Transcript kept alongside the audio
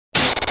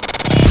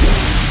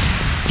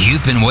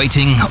You've been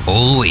waiting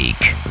all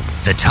week.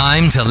 The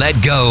time to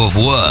let go of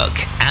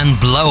work and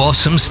blow off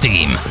some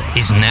steam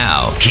is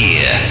now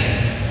here.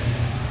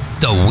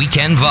 The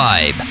weekend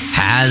vibe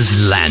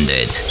has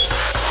landed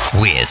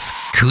with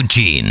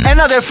Kugene.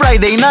 Another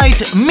Friday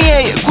night,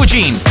 miej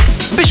Kugene.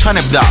 Biex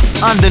ħanibda,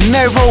 għand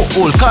il-Nervo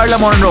u l-Carla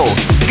Monroe.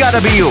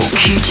 Gotta be you.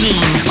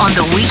 Kugene on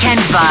the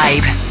weekend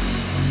vibe.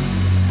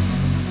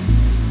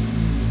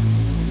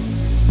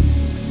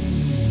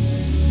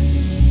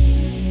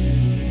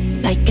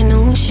 Like an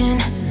ocean,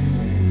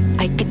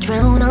 I could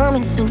drown, I'm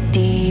in so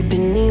deep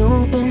in the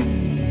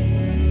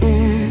open.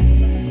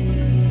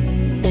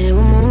 There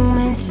were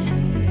moments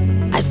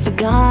I'd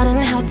forgotten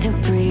how to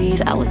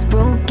breathe, I was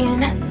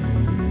broken.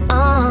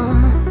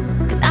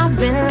 Cause I've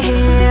been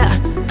here,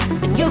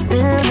 and you've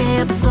been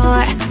here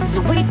before.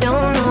 So we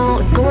don't know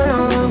what's going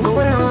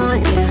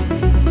on, yeah.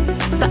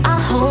 But I'll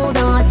hold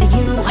on to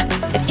you,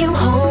 if you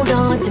hold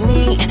on to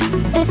me.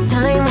 This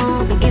time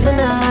won't be giving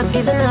up,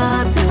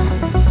 no.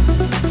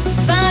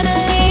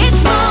 Finally,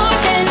 it's more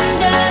than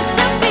just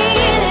a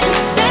feeling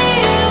that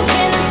you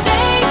can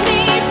save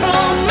me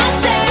from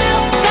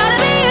myself. Gotta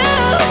be you,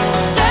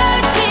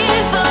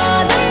 searching for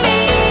the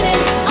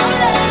meaning of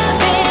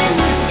loving.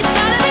 It's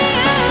gotta be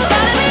you,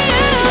 baby.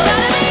 It's gotta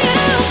be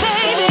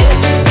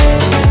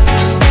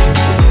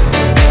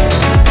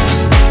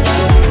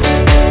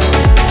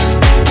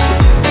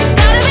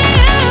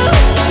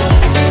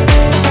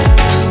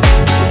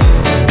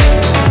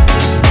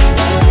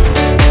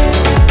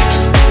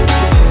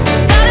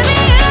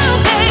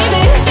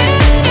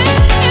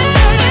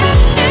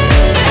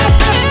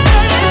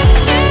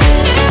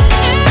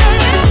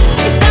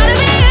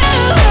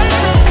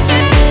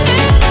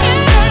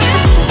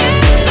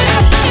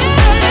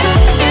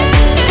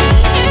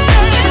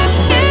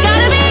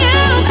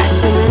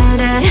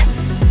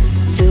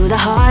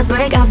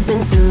heartbreak I've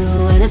been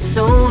through and it's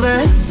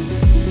over.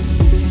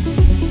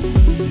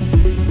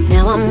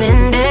 Now I'm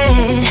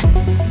mended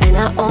and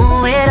I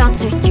owe it all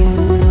to you.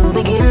 New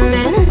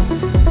beginning.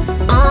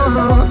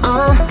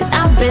 Cause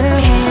I've been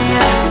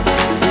here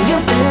and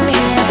you've been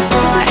here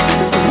before.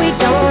 So we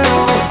don't know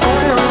what's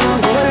going on,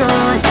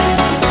 yeah.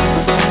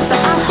 But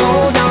I'll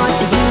hold on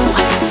to you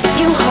if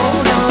you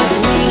hold on to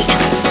me.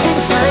 This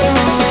time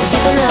won't be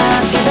giving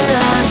up.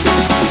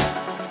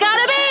 It's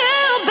gotta be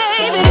you,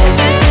 baby.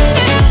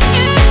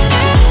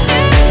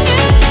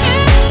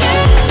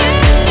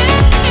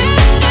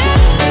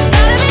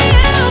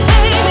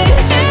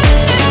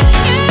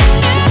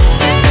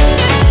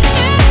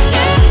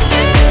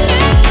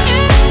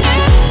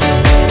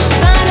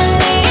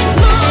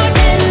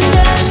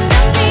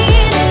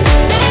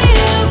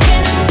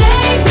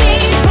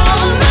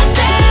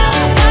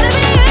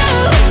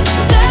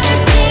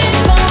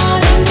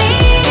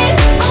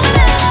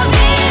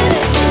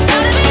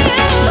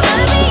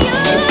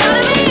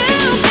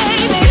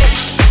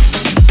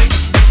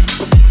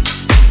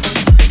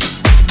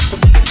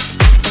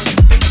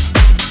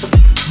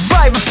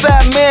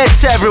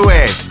 It's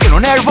everywhere. Kienu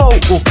Nervo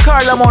u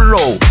Carla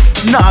Monroe.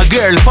 Naqa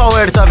girl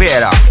power ta'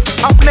 vera.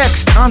 Up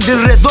next għand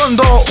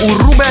il-Redondo u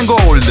Ruben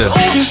Gold.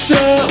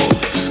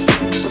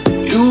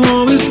 You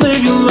always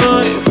live your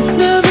life,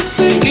 never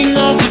thinking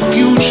of the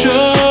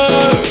future.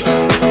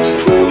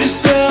 Prove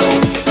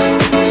yourself.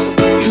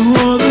 You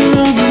are the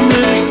move you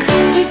make.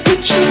 Take the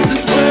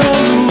chances, we're a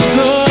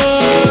loser.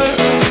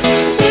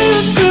 See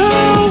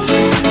yourself.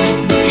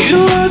 You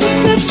are the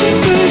steps you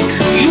take.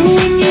 You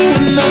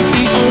and that's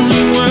the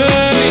only way.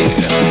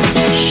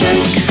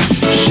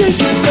 Shake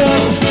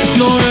yourself.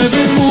 Your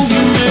every move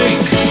you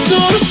make. So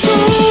the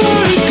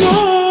story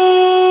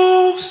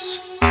goes.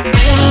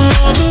 One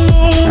of the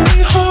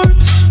lonely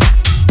hearts.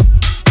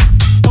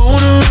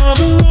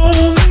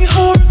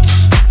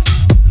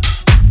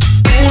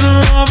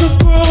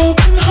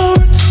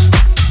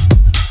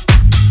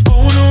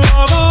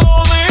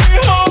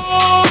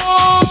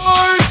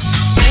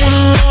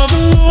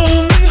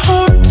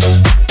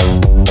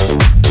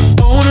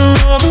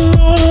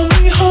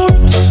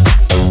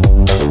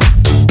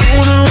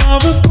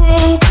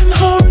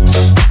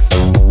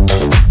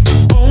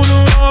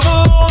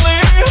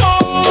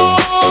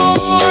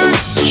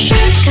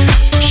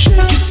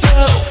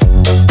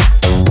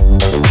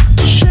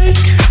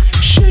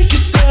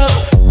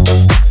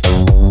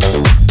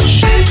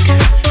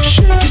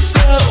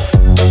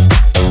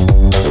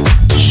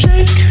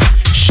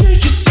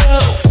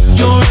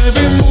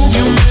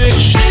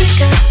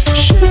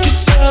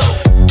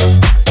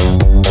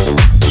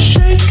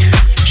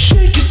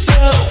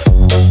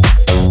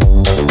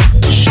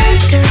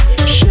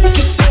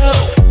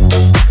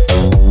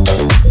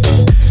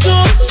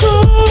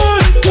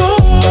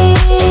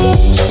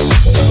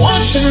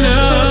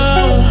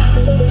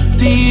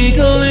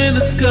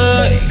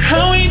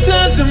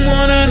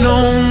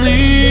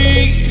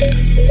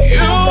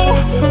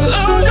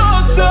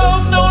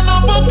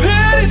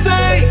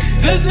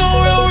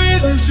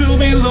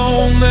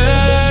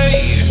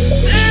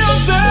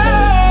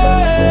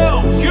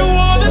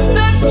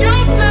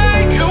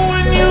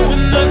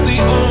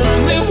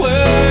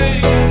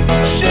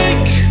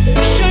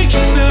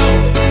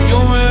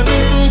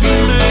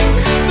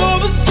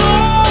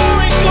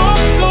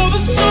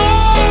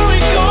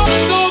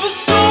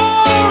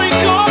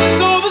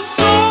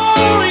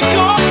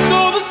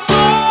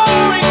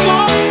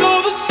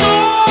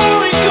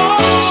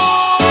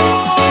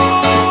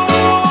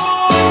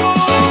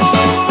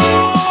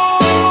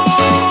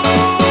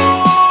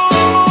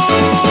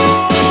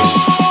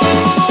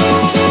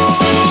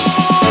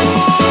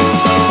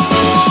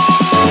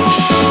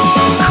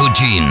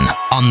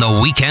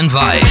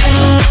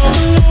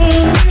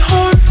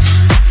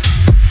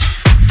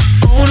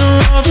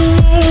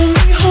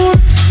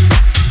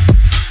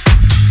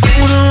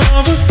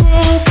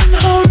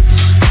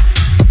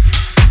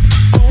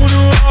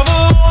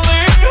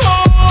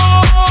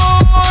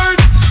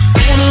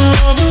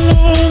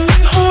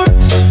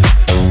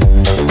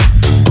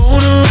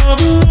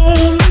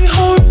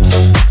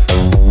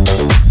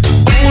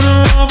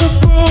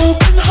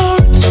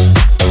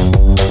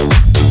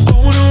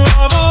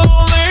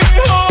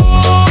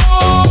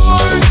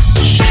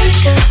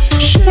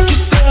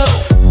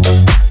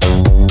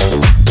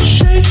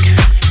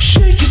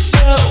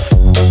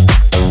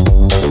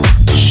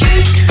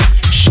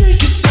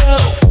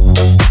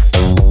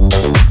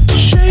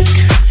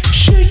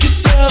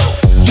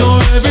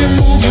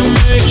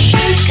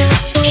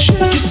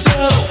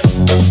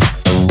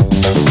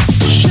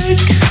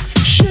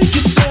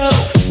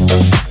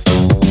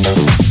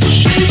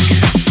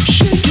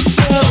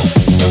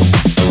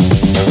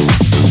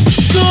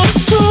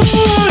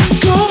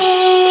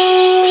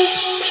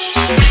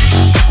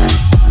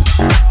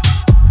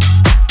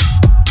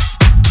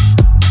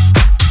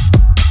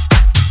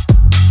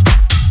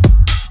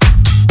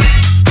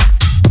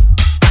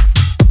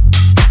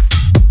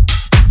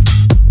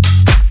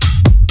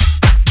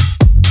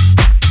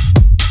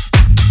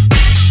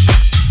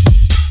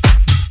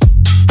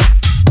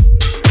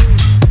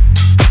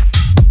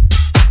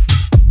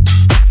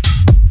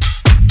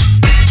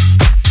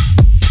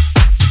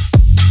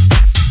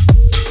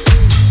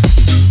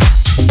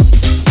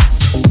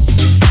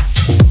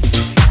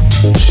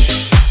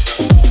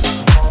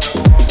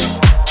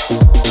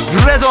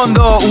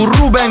 Redondo u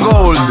Ruben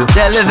Gold,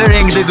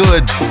 Delivering the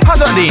Good.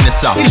 Ħadha din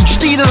issa,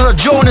 il-ġdida ta'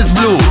 Jonas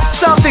Blue,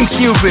 Something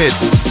Stupid.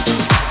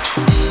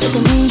 Look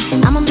at me,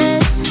 I'm a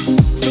mess.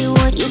 See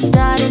what you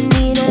started,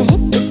 need to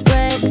hit the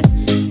brake.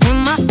 Take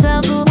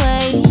myself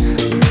away.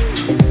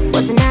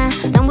 Wasn't I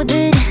done with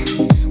it?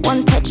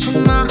 One touch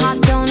and my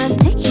heart don't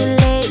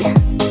articulate.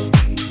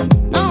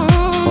 No,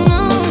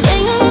 no,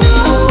 ain't gonna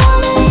know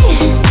me.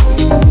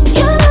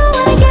 You know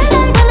when I get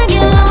that, gonna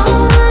get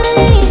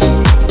lonely.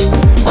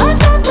 What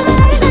got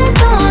tonight that's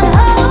so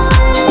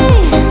unholy?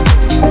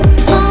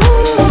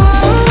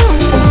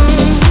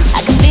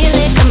 I can feel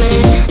it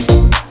coming.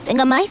 Think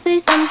I might say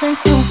something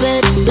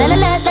stupid. La la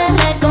la la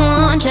la, go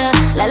on, ya.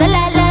 La la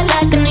la la la,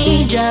 I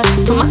need ya.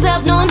 Told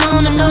myself no no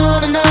no no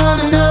no no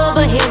no no,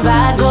 but here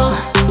I go.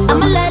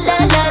 I'ma la la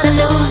la la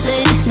lose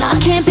it. No, I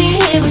can't be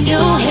here with you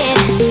here,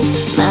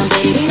 my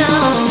baby. No,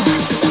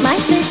 'cause I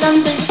might say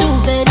something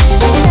stupid.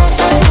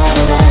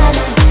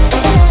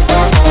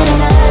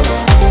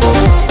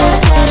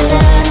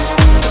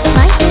 I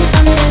might say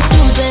something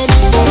stupid.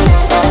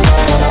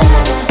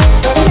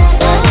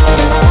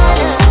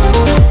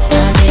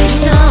 My baby,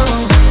 no,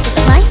 'cause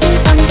I might say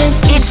something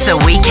stupid. It's the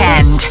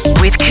weekend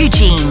with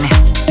Kugene.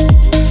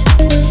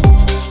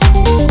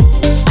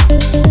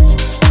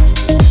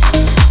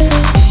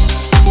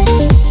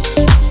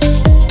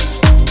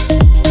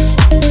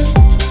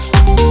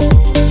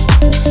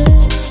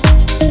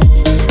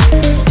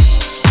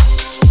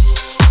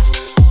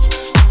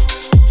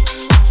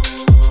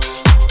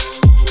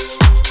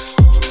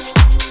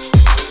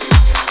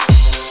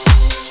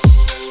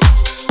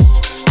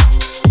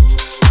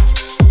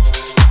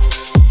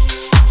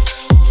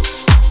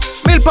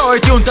 Mill-Power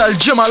Tune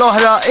tal-ġimgħa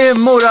l-oħra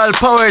immura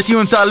l-Power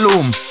Tune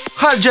tal-lum.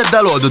 Ħarġet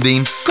dal-għodu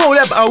din,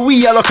 kolab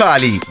qawwija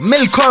lokali,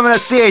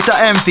 mill-comrades tiegħi ta'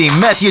 M-Team,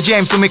 Matthew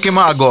James u Mickey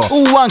Mago,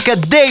 u anke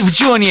Dave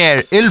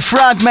Jr.,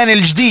 il-frontman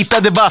il-ġdid ta'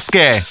 The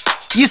Basker.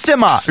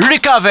 Jissima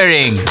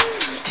Recovering.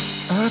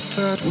 I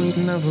thought we'd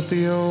never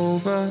be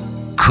over.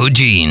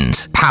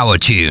 Kugene's Power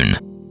Tune.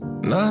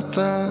 Not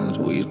that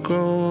we'd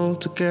grow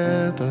old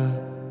together.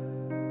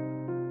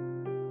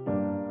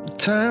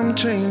 Time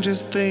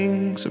changes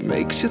things, it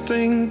makes you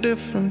think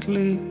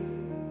differently.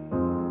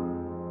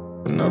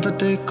 Another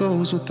day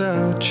goes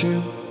without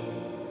you.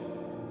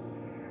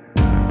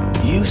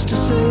 Used to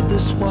say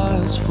this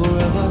was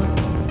forever.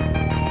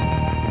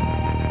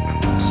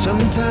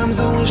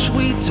 Sometimes I wish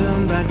we'd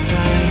turn back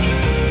time.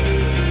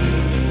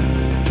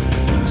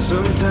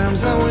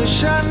 Sometimes I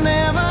wish I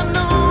never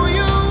knew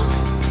you.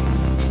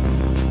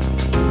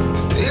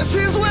 This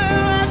is where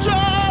I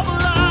draw the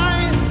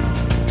line.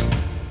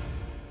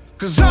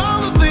 'Cause all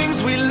the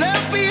things we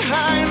left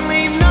behind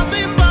mean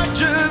nothing but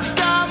just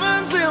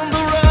diamonds in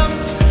the rough.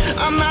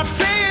 I'm not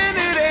saying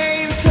it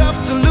ain't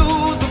tough to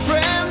lose a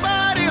friend,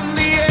 but in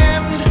the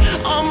end,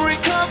 I'm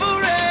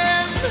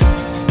recovering,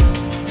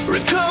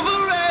 recovering.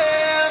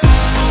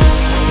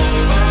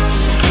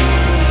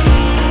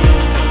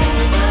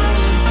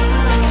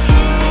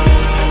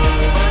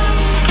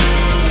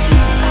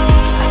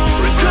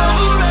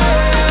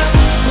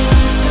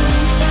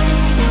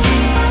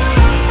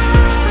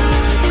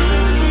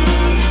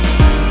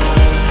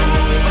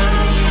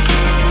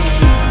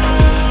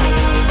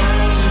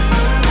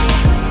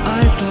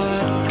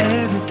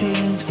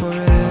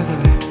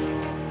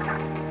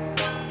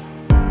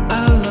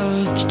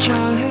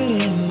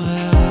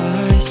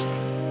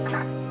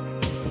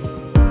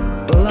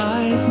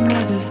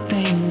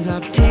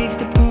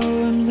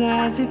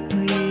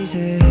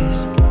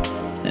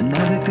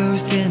 another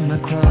ghost in my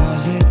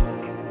closet.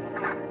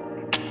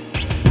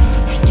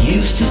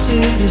 Used to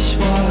say this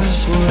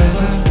was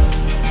forever.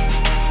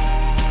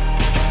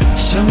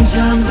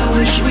 Sometimes I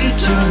wish we'd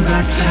turn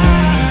back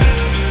time.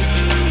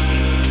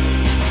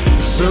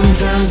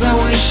 Sometimes I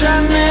wish I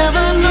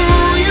never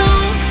knew you.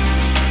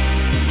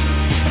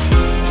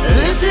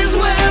 This is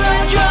where I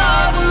draw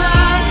the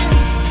line.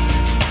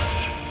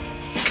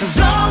 'Cause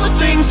all the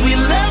things we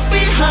left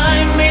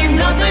behind mean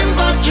nothing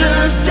but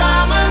just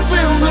diamonds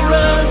in the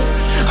rough.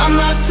 I'm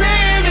not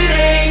saying it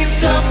ain't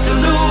tough to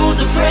lose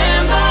a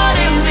friend, but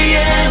in the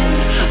end,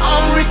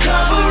 I'm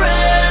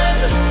recovering,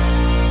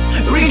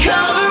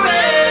 recovering.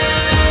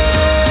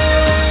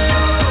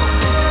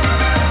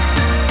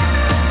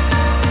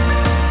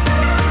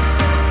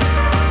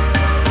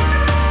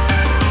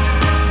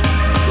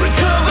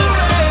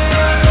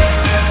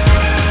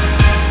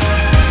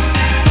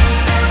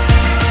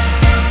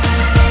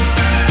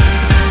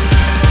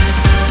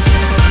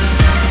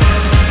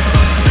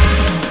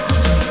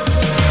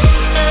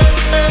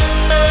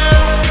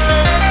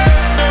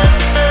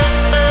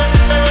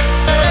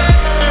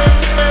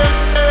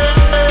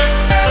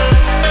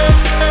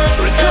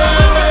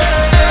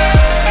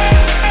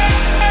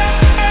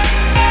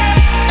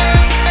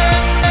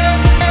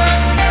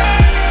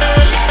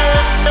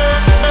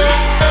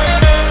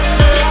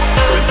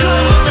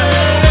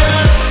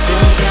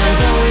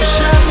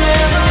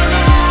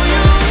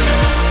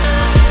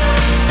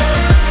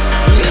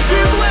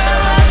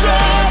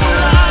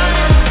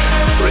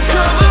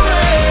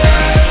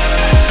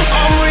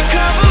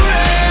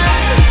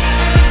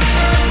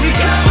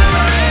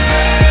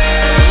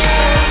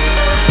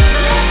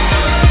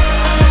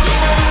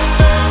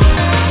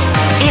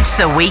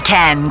 The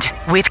Weekend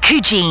with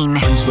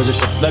Kugene. Once was a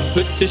ship that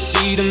put to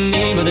sea. The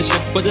name of the ship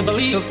was a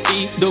belly of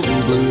tea. The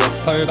wind blew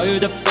up her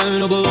bow, up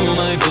down below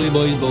my bully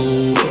boys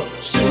blow.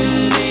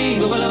 Soon may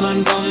the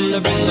wellerman come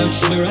to bring us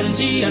sugar and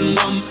tea and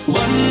rum.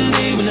 One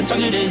day when the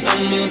tonguing is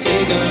done, we'll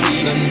take our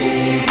leave and go.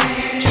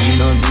 She'd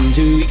not been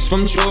 2 weeks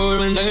from shore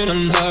when down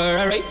on her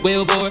a right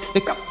whale bore.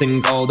 The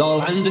captain called all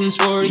hands and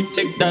swore he'd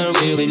take that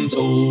whale in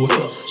tow.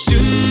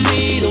 Soon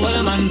may the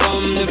wellerman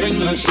come to bring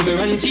us sugar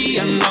and tea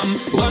and rum.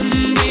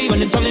 One day when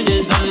the tonguing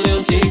is done,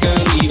 we'll take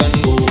our leave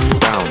and go.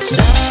 Bounce.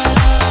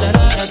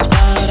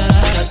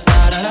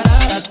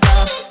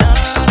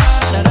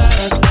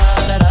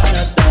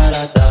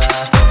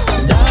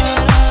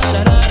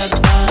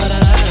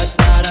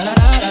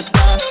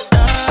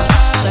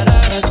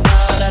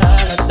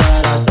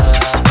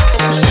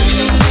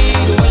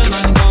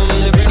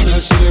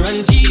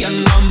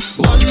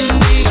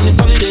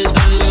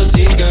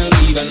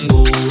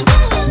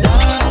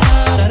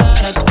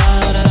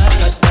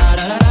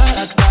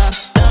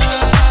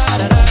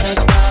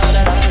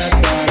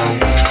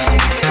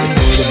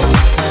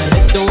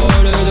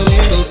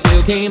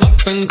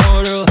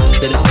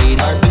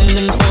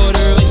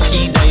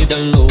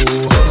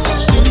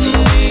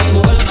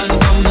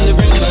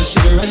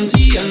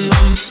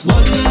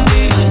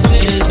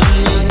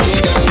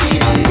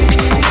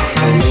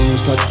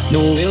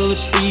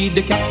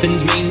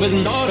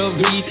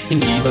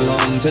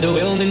 To the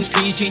Wilderness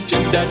Creed, she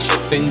took that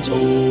ship in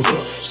tow.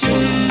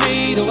 Soon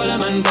may the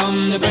wellerman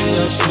come to bring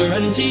us sugar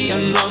and tea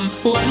and rum.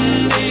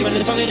 One day when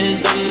the tonguing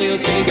is done, we'll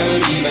take our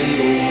leave and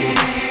go.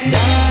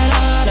 Da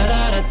da da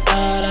da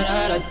da da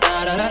da da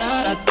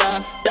da da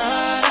da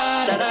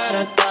da da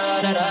da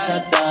da da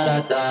da da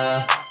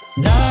da.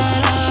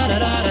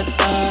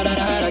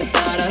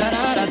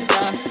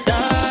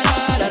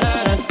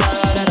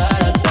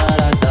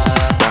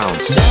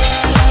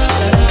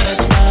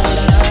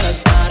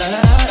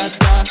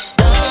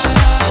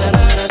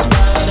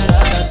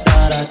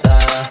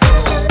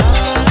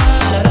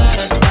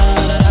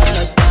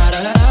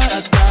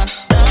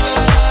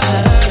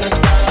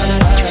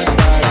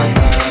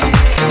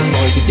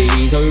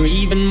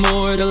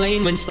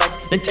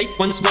 Then take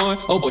once more.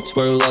 All boats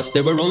were lost,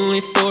 there were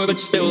only 4, but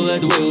still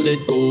that will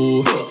did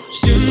go.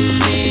 Soon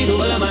may the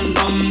wellerman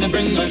come to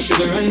bring us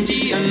sugar and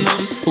tea and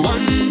rum.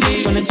 One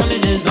day when the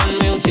tonguing is done,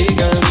 we'll take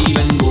our leave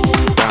and go.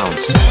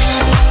 Bounce.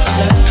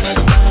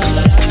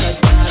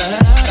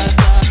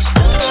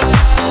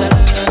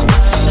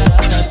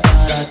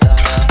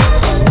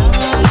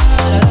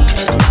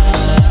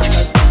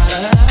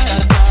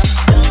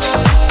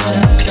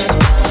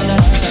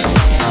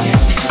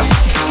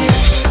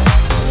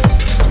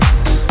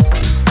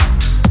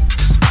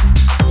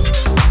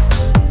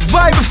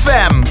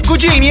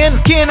 Kugene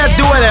kienet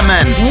The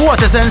Element.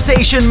 What a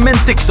sensation minn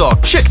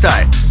TikTok.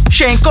 Xiktar.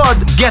 Xejn kod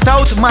Get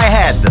Out My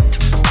Head.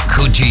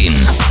 Kugene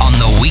on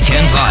the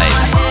Weekend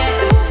Vibe.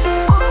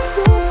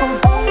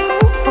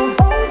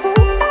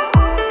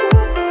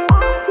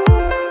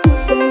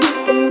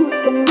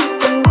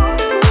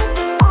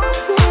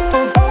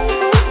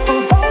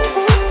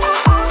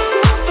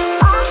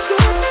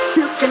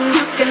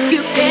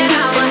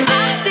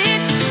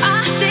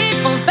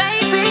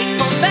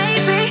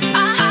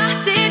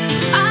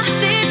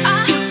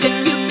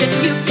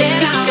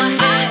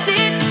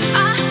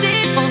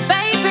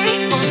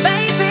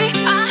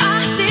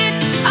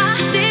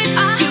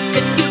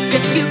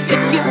 You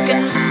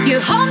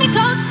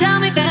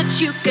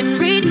you can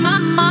read my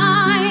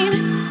mind?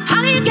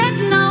 How do you get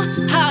to know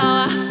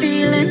how I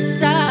feel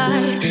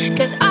inside?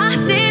 'Cause I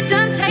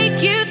didn't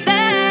take you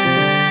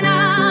there.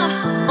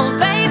 Now, oh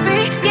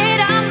baby, get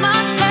out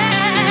my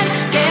head,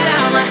 get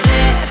out my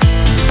head,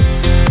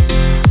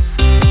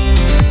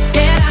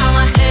 get out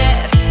my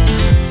head,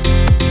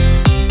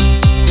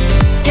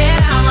 get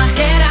out my,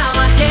 get out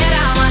my, get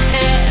out my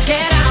head,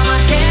 get out my,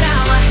 get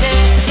out my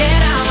head,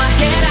 get out my,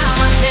 get out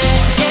my head,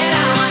 get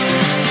out my,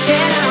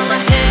 get out my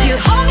head. You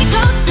hold me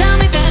close, tell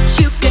me that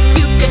you can,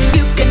 you can,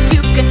 you can,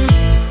 you can.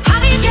 How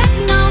do you get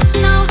to know,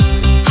 know?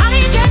 How do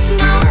you get to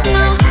know,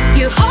 know?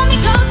 You hold me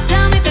close,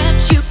 tell me that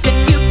you can,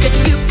 you can,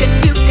 you can,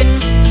 you can.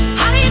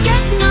 How do you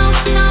get to know,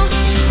 know?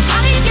 How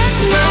do you get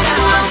to know? Get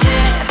out my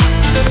head,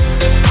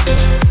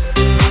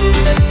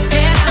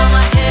 get out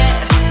my head,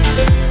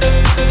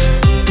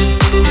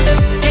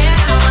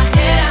 out my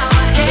head,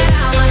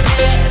 out my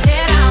head,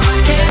 get out my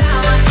head,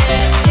 out my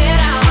head, get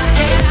out my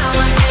head, out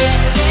my head,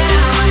 get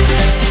out my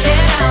head,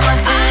 get out my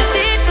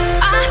head.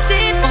 I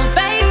did, oh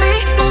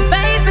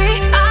baby,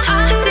 I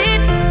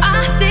did,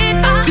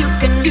 you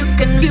can, you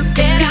can, you can,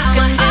 get out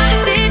my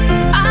head.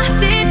 I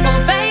did, oh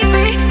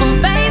baby,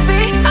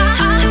 I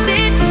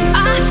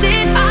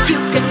did, you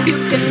can, you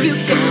can, you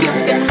can, you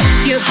can.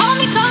 You hold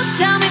me close,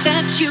 tell me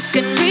that you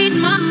can read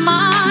my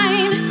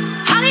mind.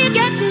 How do you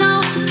get to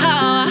know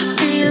how I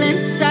feel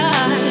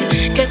inside?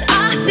 'Cause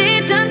I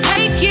didn't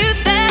take you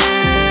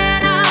there.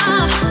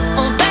 Now,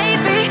 oh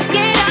baby,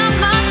 get out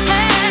my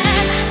head,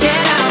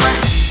 get out my.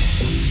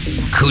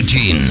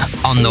 Kugene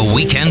on the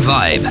Weekend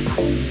Vibe.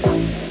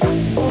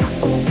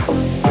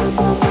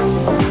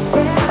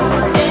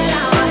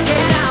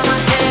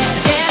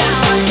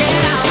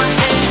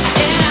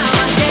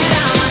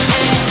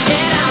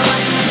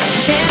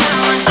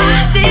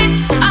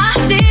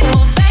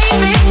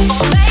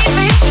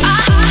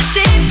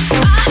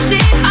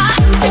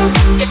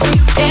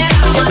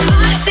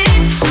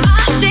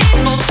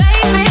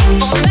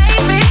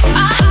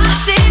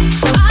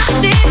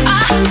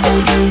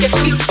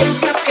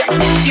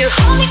 You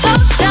hold me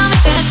close, tell me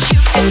that you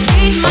can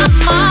read my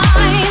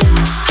mind.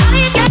 How do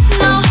you get to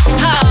know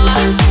how I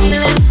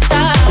feel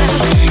inside?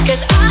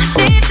 'Cause I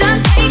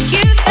didn't take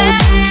you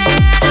there.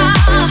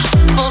 Now,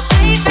 oh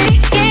baby,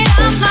 get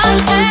out my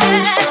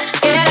head,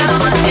 get out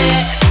my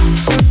head,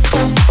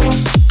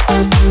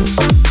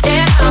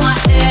 get out my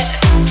head,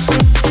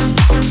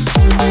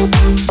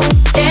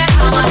 get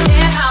out my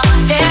head, out my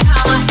head,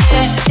 out my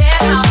head,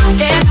 get out my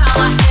head, out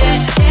my head,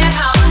 get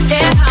out my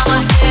head, out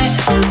my head.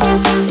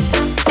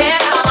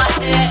 Get out my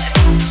head.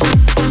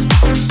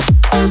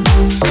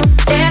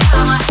 Get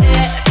out my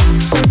head.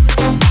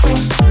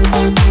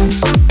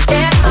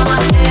 Get out my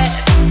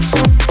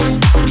head.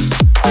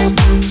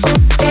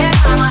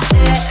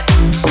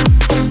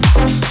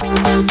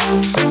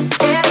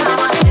 Get out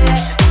my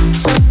head.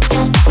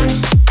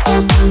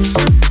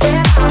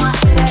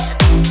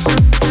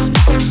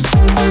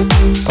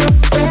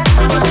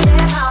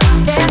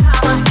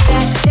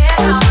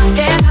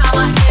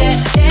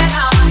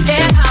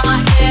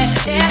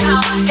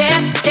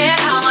 Get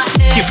out my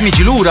head. Kif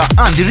niġi lura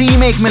għandi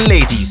remake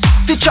mill-80s.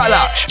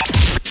 Tiċċalax!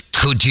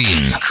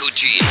 Kugene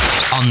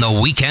on the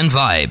Weekend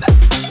Vibe.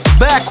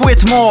 Back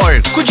with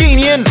more.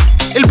 Kugene,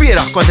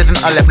 il-bieraħ kont qed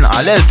inqalleb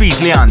naqal LPs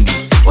li għandi.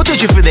 U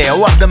tiġi f'idejha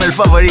waħda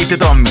mill-favoriti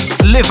tommi.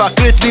 Li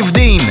fakritni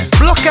f'din.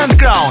 Block and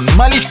Crown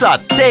ma li sat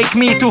Take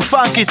Me to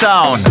Funky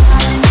Town.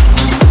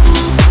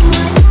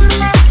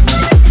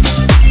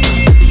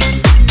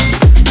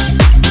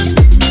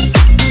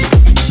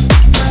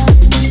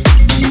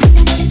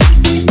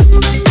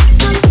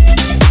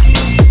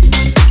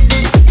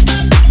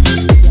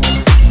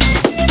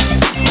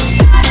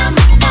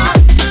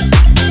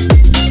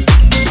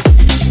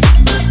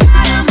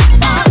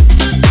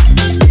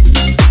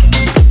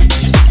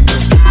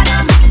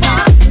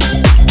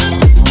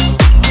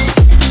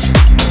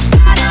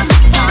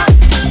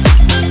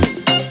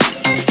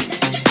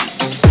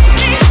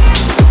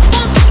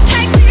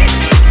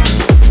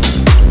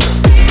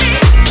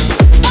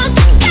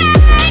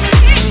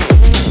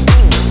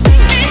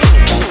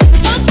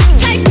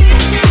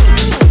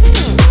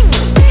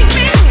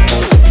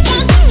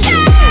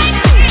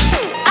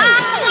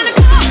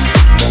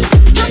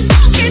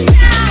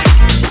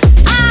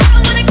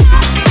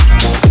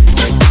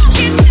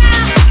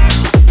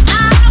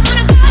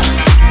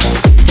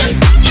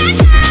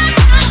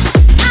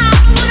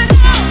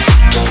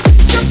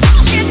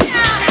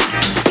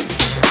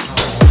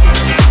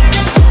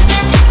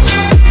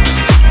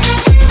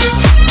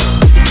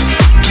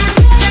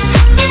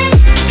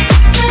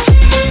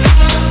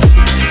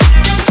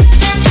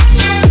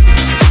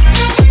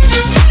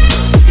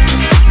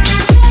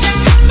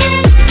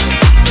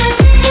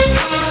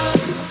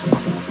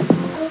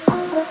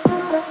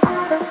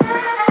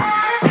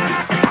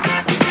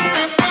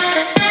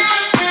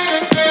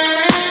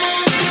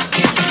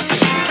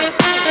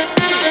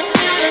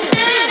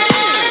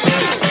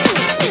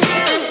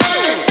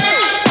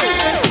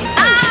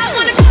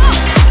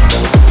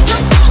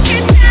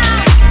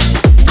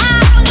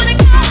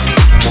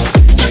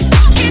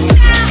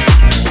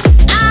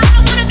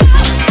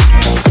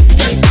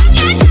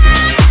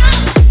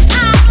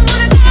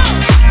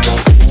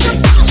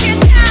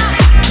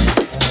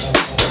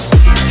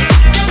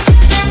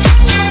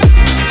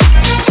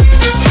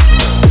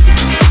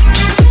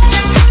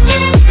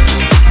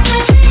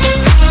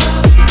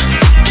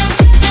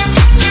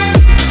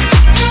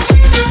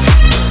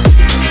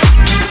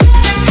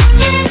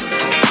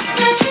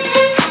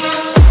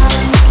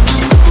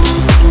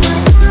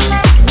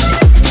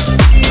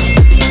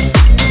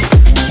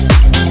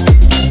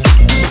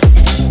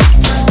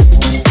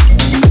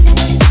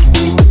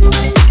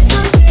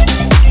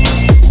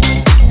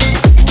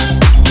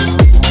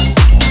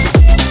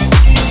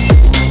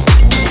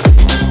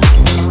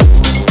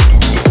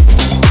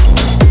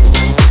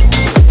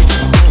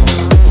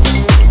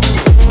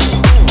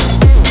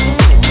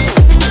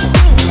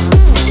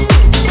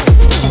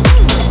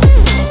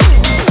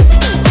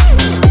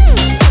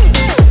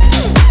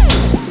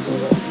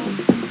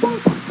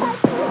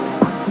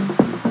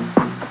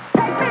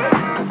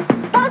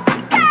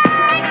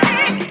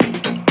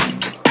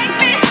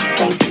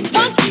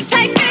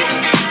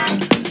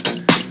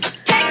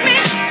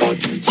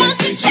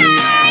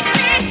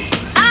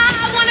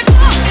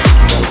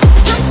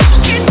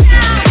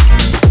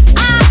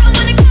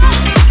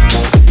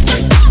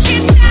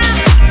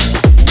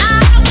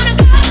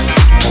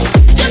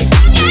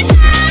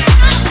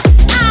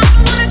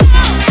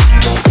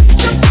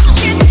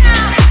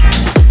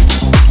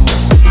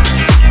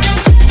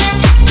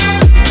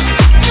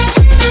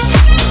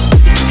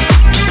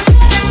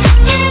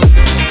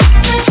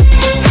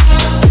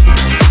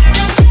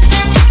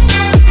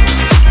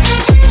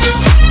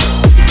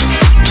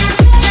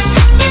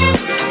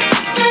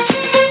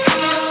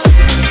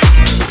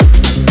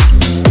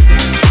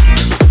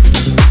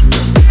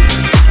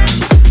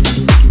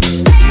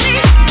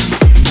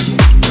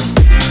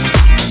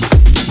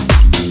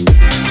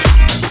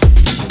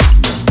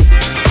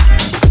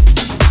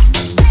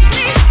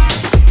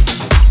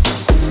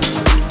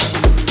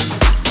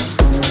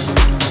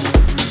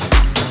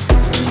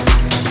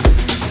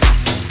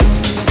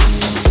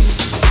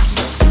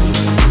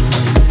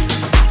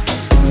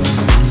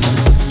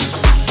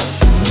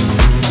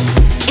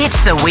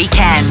 The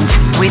Weekend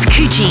with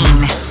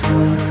Kugene.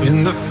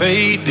 In the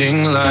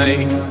fading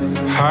light,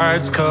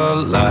 hearts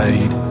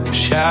collide.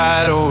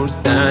 Shadows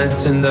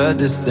dance in the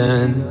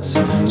distance.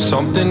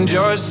 Something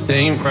just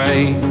ain't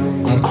right.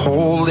 I'm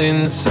cold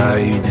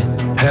inside.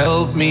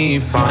 Help me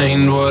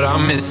find what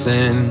I'm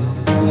missing.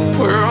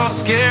 We're all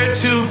scared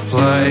to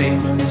fly,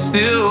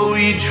 still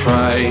we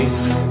try.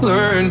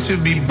 Learn to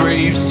be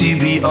brave, see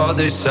the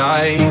other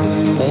side.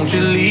 Won't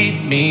you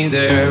lead me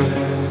there?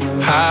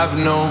 Have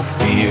no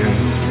fear.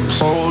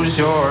 Close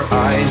your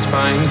eyes,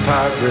 find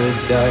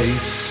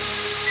paradise.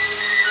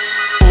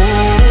 Oh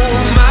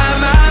my.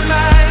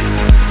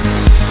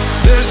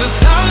 There's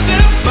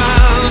 1,000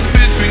 miles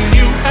between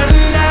you and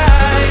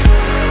I.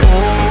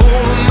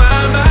 Oh my.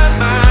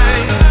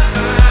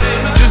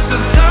 Just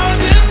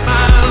 1,000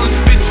 miles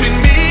between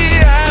me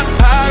and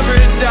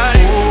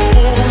paradise.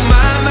 Oh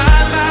my.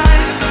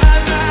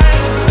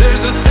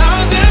 There's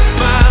 1,000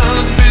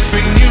 miles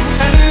between you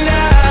and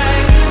I.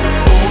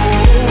 Oh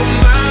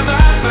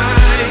my.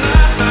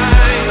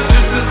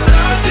 Just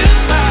 1,000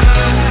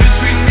 miles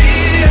between me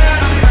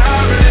and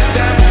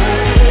paradise.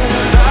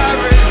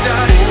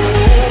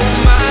 Paradise. Oh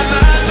my.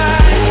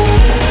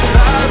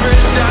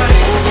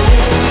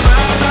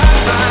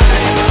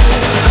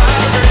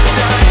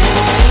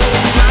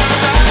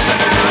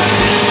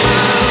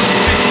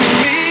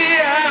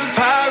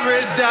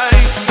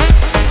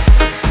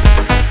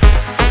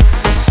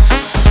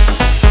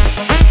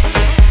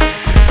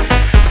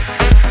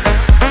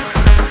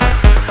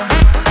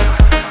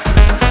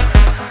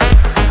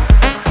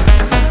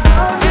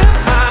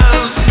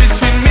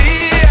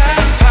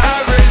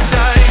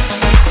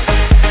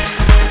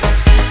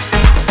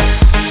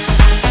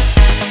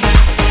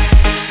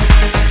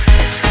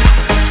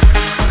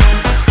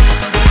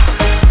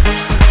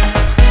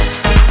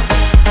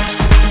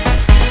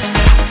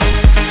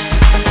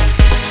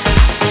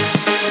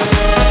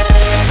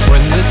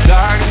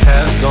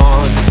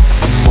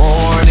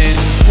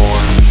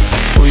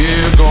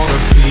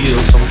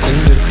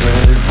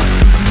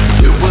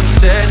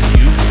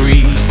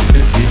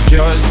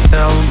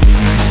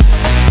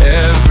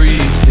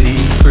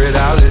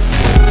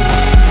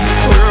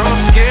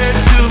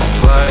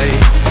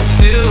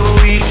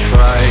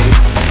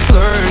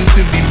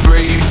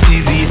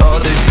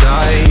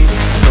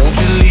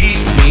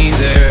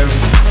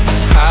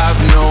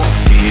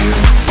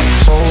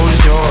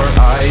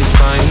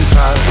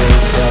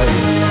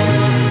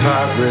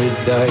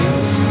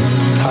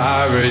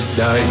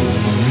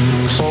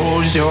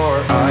 Close your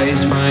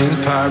eyes, find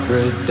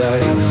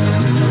paradise,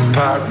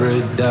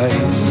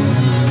 paradise,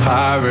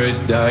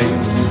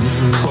 paradise.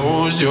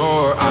 Close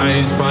your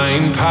eyes,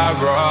 find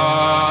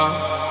paradise.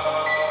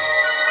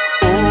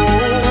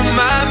 Oh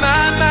my.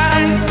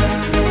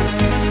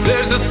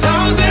 There's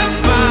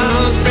 1,000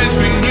 miles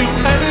between you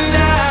and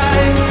I.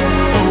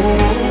 Oh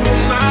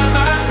my.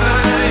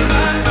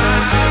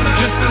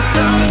 Just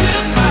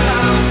 1,000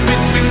 miles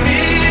between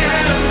me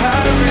and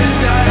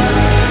paradise.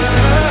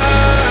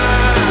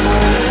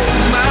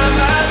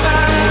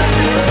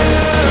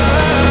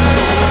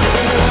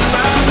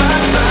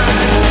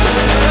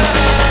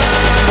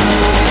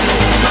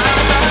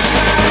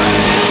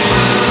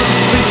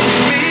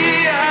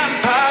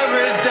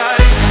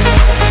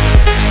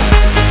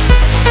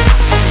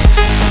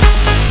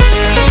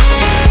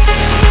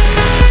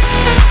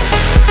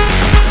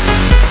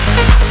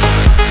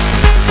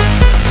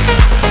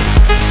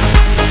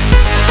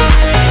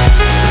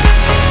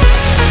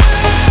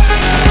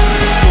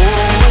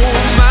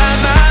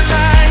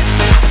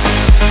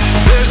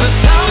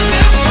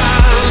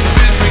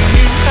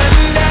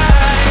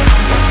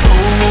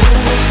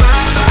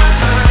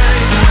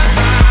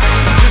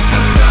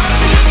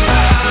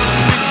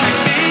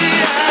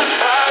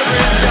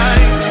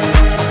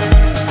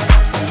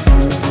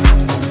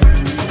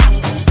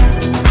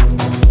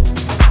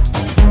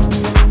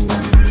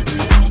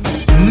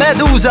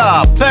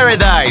 Medusa,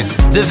 Paradise,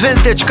 The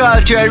Vintage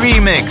Culture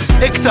Remix.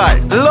 Iktar,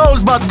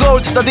 l-old but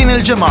gold ta' din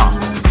il-ġimgħa.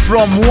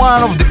 From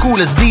one of the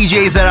coolest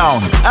DJs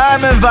around,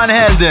 Armin van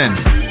Helden.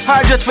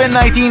 Ħarġet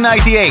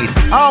fin-1998.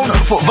 Hawn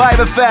fuq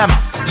Vibe FM,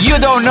 You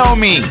Don't Know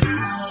Me.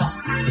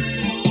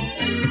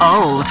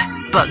 Old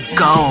but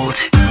gold.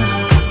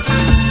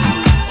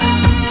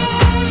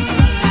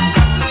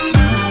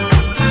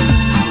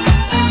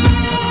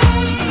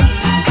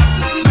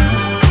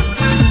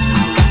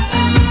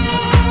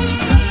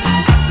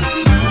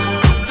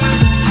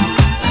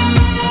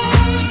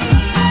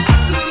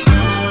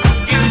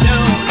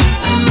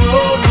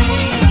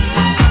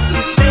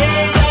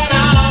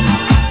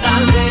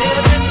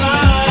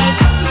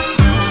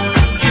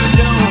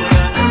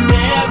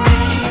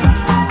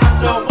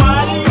 So why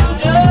do you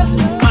judge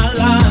my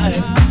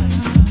life?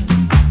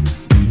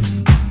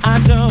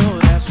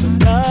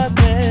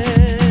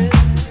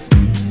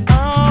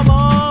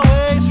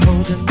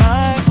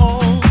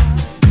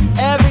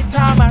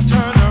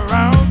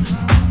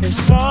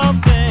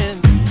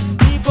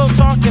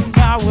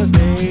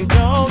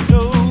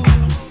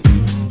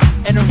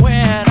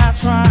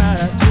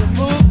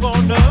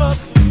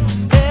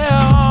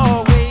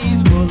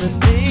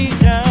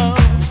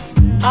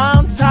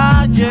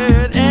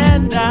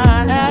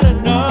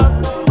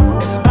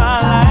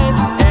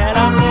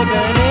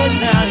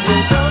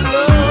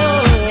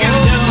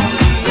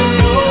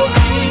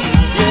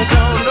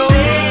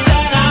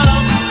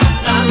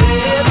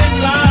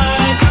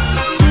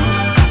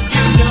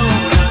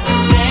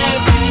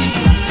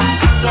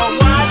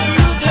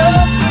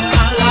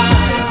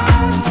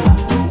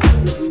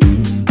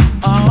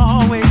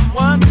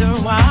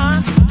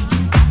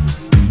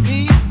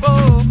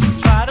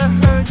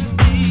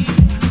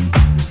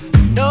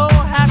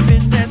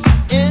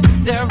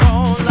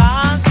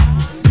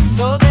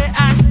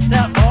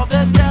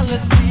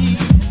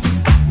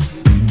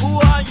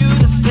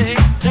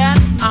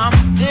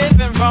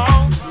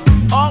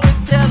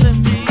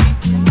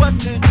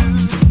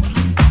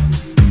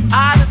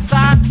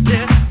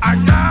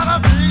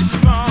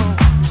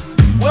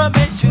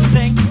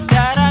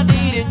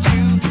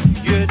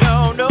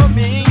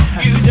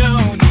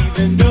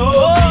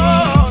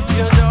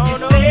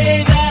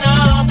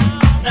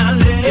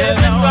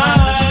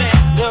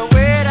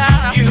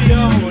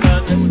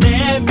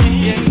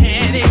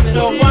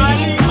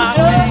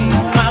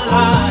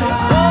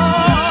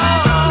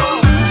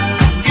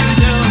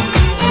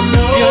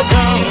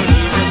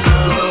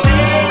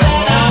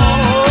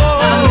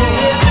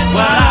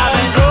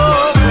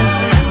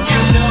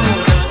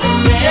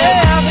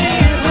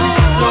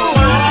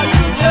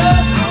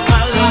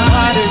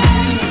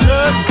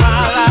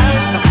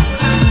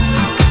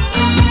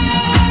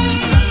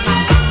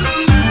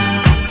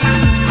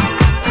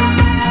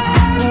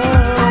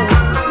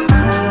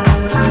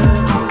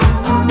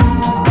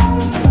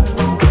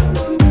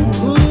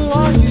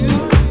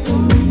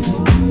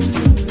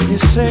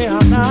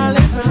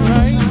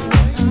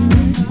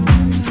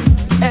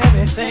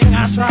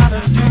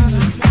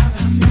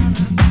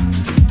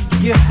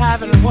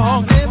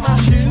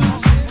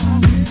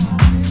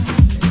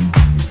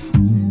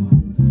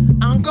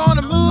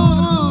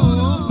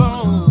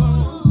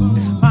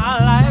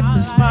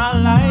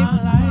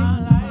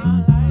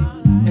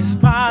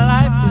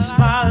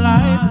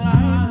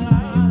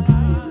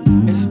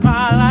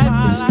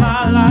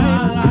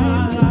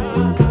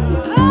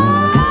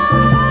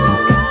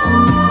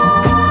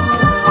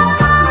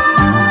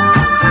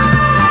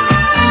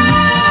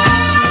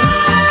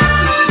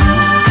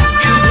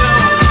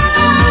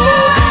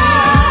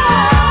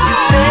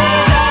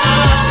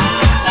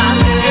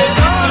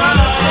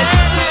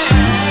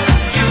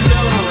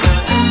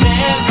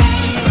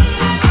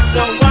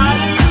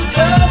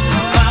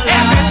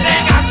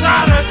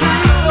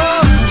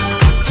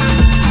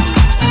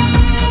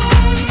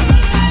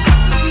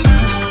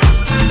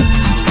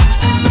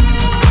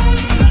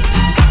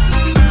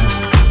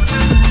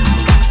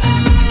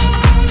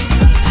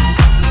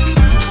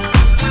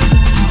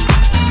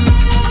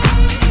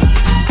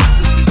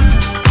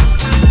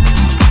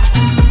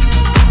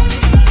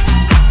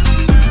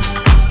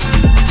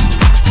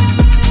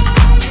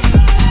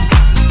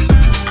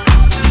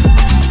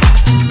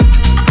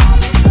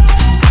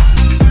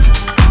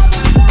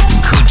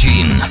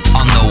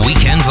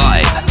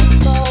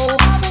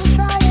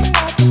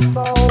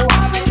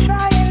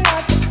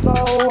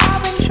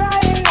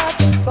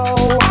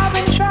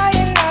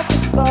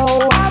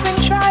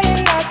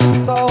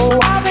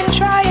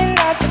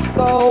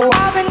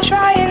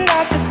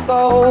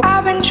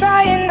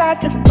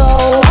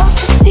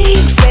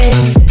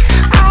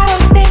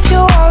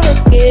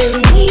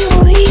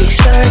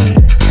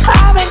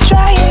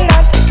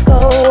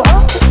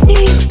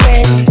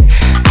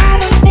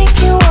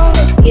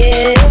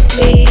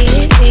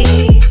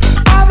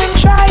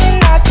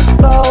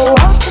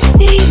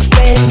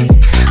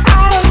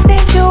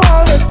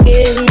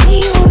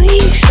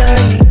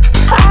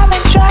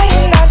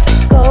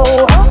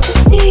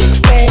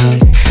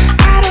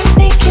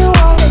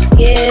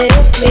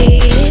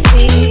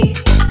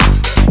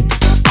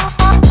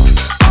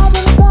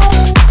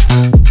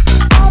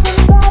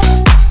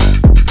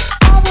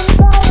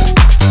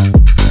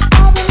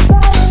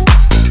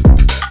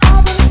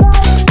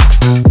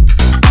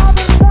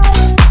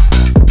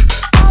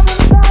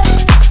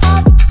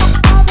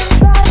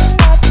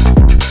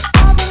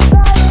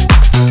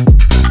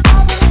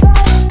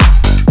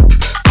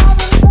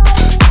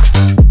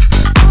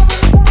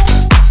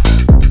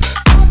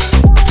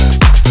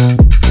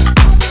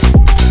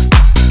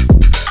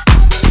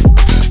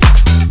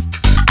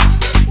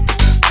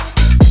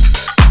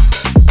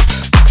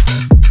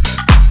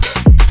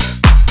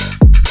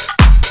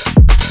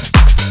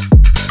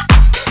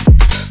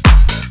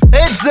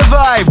 It's the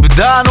vibe,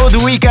 dan u The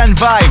Weekend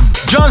Vibe.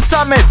 John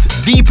Summit,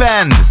 Deep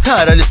End.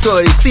 Tara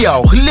l-stories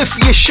tiegħu ħlif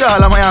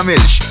jixxala ma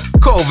jagħmilx.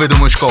 Covid u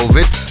mhux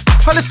Covid.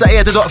 Bħalissa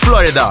qiegħed idoq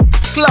Florida.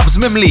 Clubs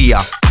mimlija.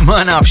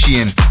 Ma nafx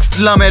jien.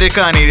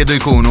 L-Amerikani jridu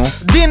jkunu.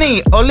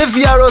 Dini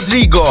Olivia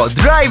Rodrigo,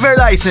 Driver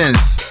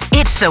License.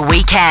 It's the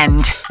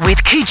weekend with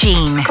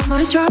Kugene. Got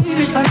my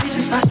driver's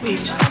license last week,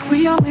 just like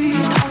we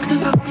always talked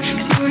about.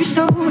 Cause you were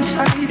so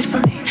excited for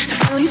me to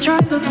finally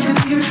drive up to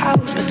your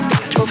house. But the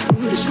day I drove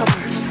through the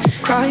suburbs,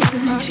 crying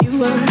cause you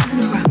weren't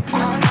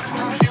around.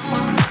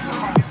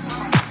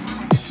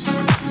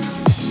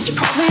 You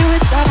probably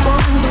was that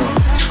one girl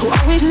who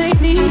always made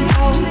me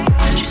out.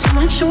 She's so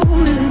much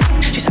older than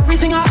me, she's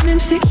everything I'm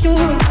insecure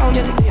about.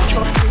 Yeah, the day I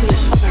drove through the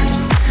suburbs,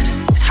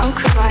 cause how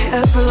could I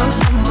ever love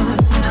someone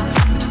else?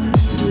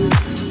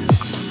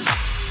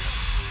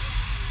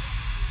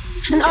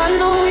 And I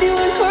know you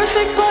weren't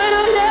perfect, but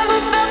I've never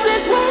felt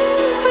this way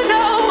for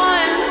no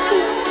one.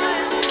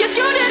 Guess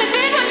you didn't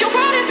mean what you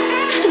wanted,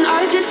 and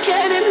I just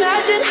can't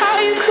imagine how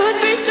you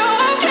could be so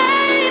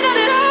okay now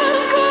that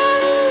I'm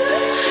gone.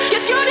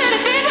 Guess you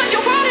didn't mean what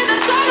you wanted,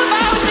 that's all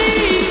about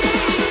me.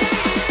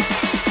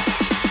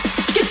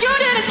 Guess you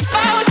didn't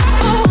about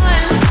no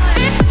one.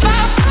 It's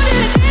about you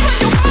didn't mean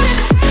what you wanted.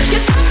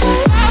 Guess you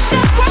about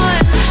that one.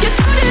 Guess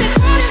you didn't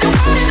want it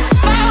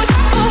about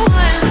no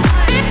one.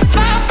 It's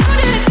about you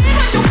didn't mean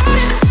what you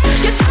wanted.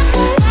 Guess you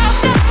about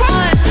that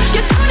one.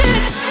 Guess you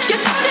didn't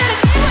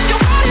mean what you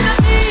wanted,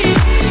 that's me.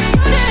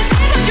 You didn't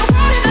mean what you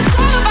wanted, that's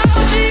all about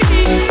me.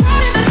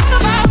 That's all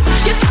about.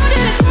 Guess you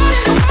didn't want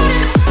it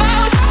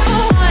about no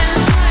one.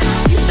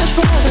 You said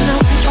forever, now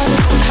I drive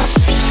along past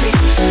your street.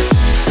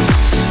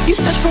 You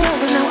said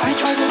forever, now I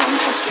drive along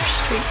past your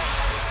street.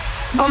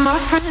 But my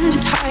friend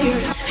is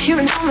tired of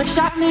hearing how much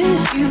I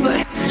miss you.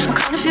 But I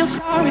kinda feel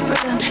sorry for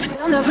them, cause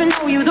they'll never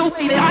know you the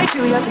way that I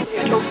do. Yeah, today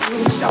I drove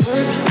through the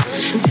suburbs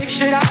and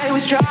pictured I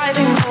was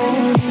driving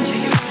home to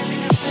you.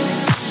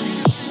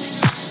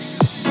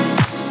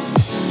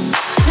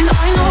 And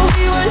I know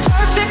we weren't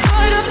perfect,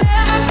 but I've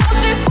never felt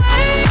this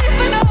way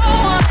for no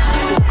one.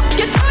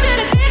 Guess you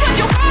didn't mean what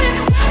you wanted.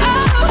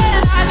 Oh,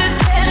 and I just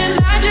can't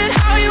imagine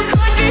how you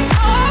could be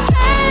so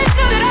okay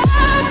now that I'm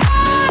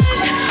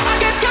gone. I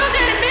guess you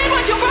didn't mean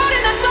what you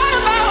wanted, that's all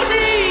about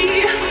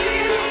me.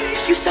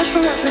 You said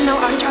forever, now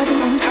I drive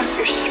along past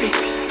your street.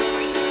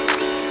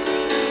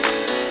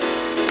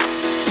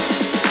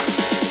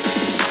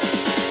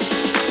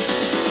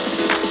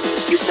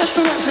 You said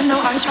forever, now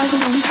I drive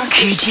along past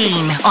your street.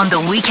 Kugene on the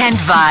weekend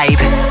vibe.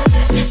 I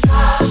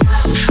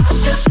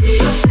still see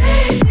your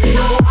face in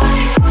the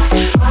white ones,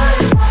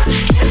 running ones.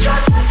 Can't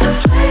drive past the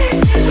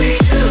places we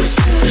used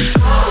to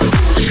go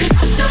to, cause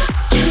I still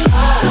fucking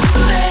love you,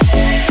 babe.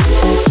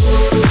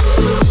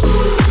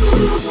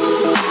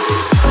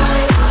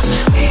 Silence,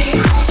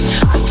 miracles,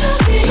 I still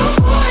hear your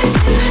voice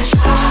in the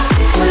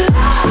traffic. We're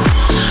laughing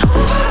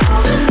over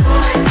all the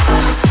noise.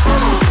 I'm so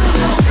good,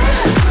 no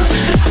rhythm, but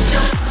I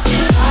still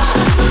fucking love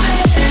you,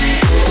 babe.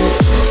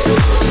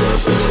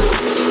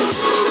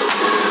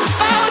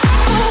 About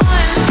no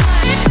one,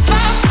 it's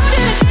about you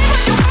didn't mean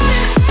what you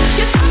wanted.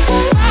 Guess you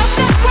about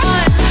that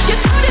one.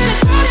 Guess you didn't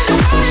want it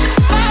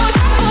about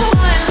no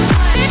one.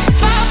 It's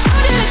about you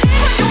didn't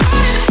mean what you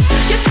wanted.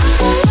 Guess you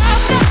about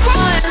that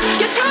one.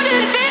 Guess you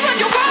didn't mean what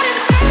you wanted.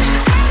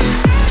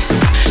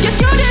 Guess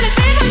you didn't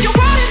mean what you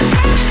wanted.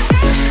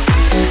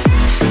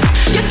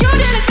 Guess you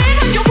didn't mean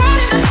what you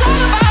wanted. That's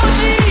all about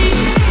me.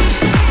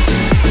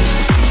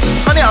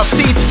 Għani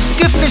għaftit,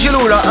 kif niġi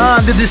lura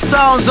għandi The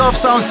Sounds of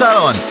Sound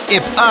Salon.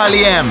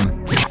 Ibqali hemm.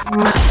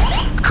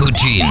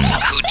 Kugene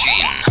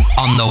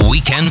on the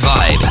Weekend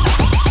Vibe.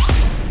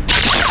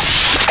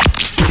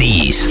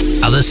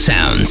 These are the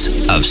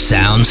sounds of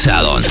Sound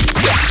Salon.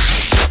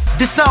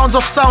 The Sounds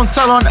of Sound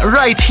Salon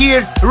right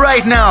here,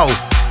 right now.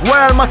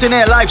 Wara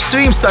l-matinee live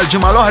streams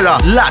tal-ġimgħa l-oħra,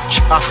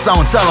 laċ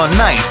għas-Sound Salon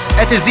Nights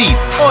qed iżid.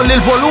 Olli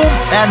l-volum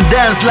and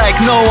dance like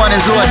no one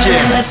is watching.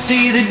 I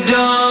see the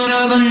dawn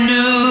of a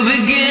new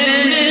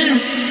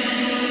beginning.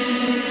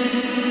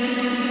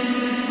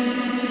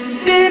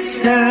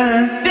 This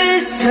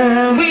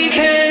time we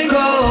can't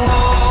go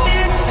home.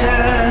 This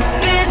time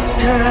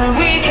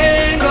we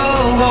can't go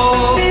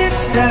home.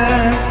 This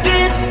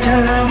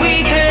time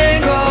we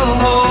can't go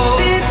home.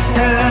 This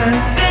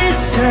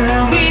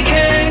time we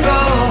can't go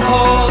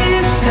home.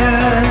 This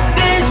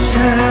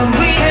time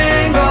we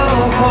can't go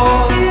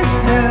home.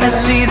 I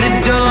see the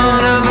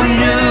dawn of a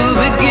new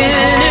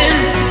beginning.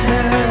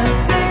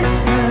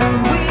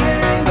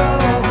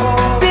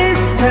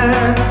 This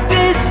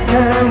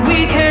time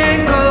we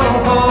can't go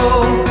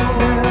home.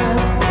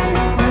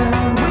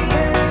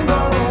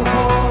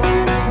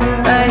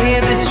 I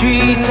hear the street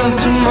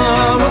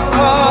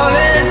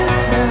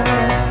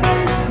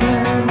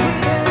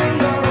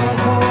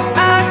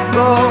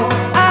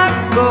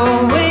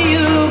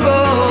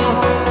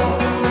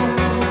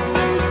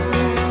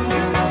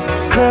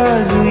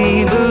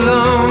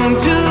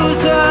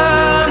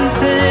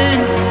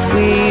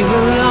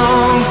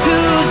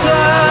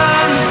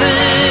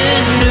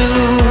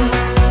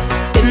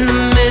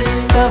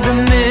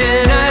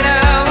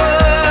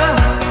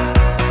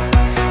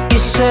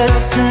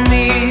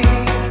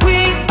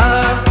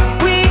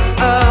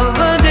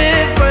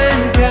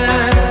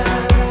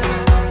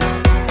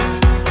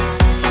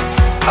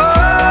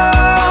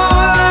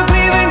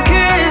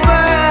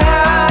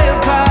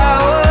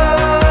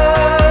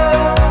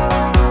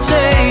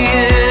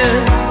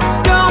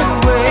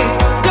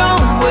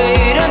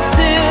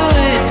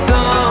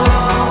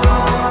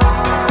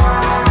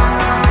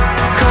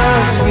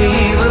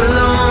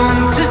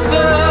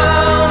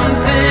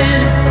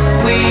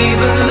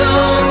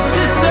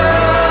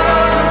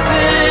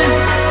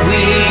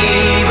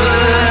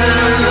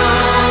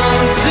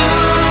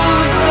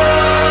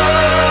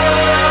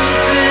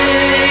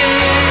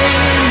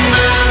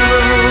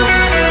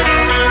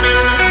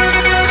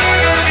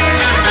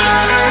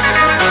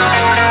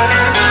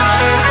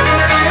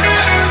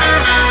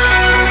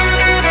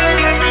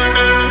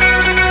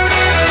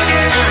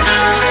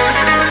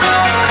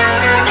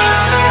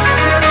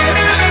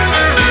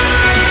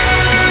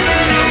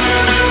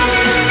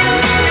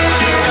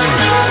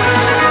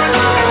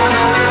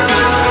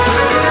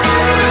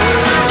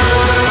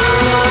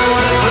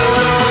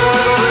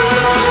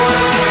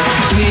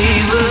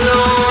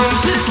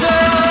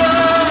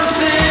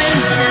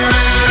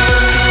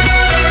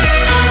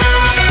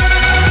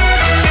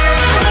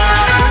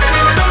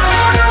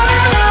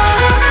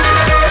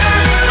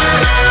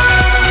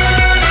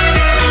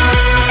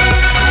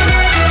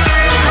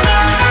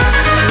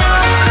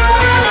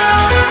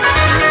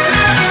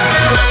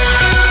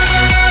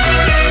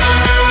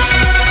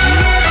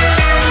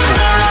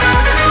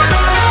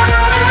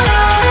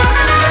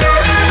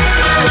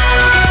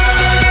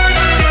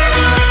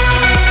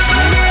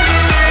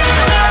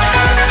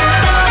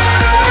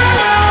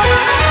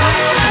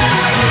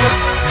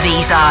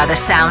the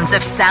sounds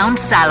of Sound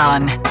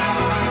Salon.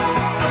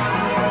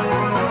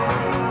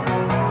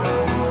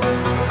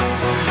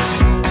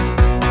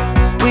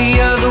 We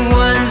are the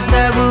ones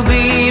that will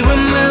be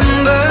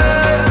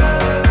remembered,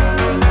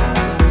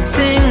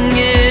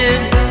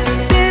 singing.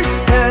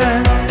 This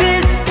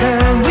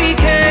time we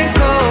can't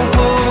go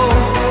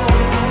home.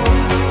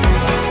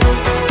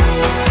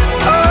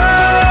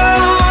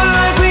 Oh,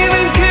 like we've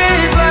been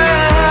kissed by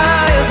a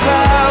higher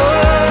power,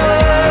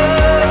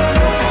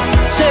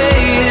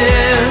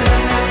 saying,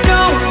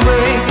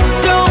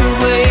 don't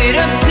wait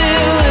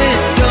until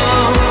it's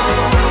gone.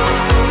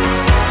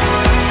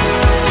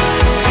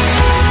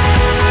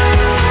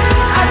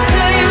 I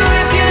tell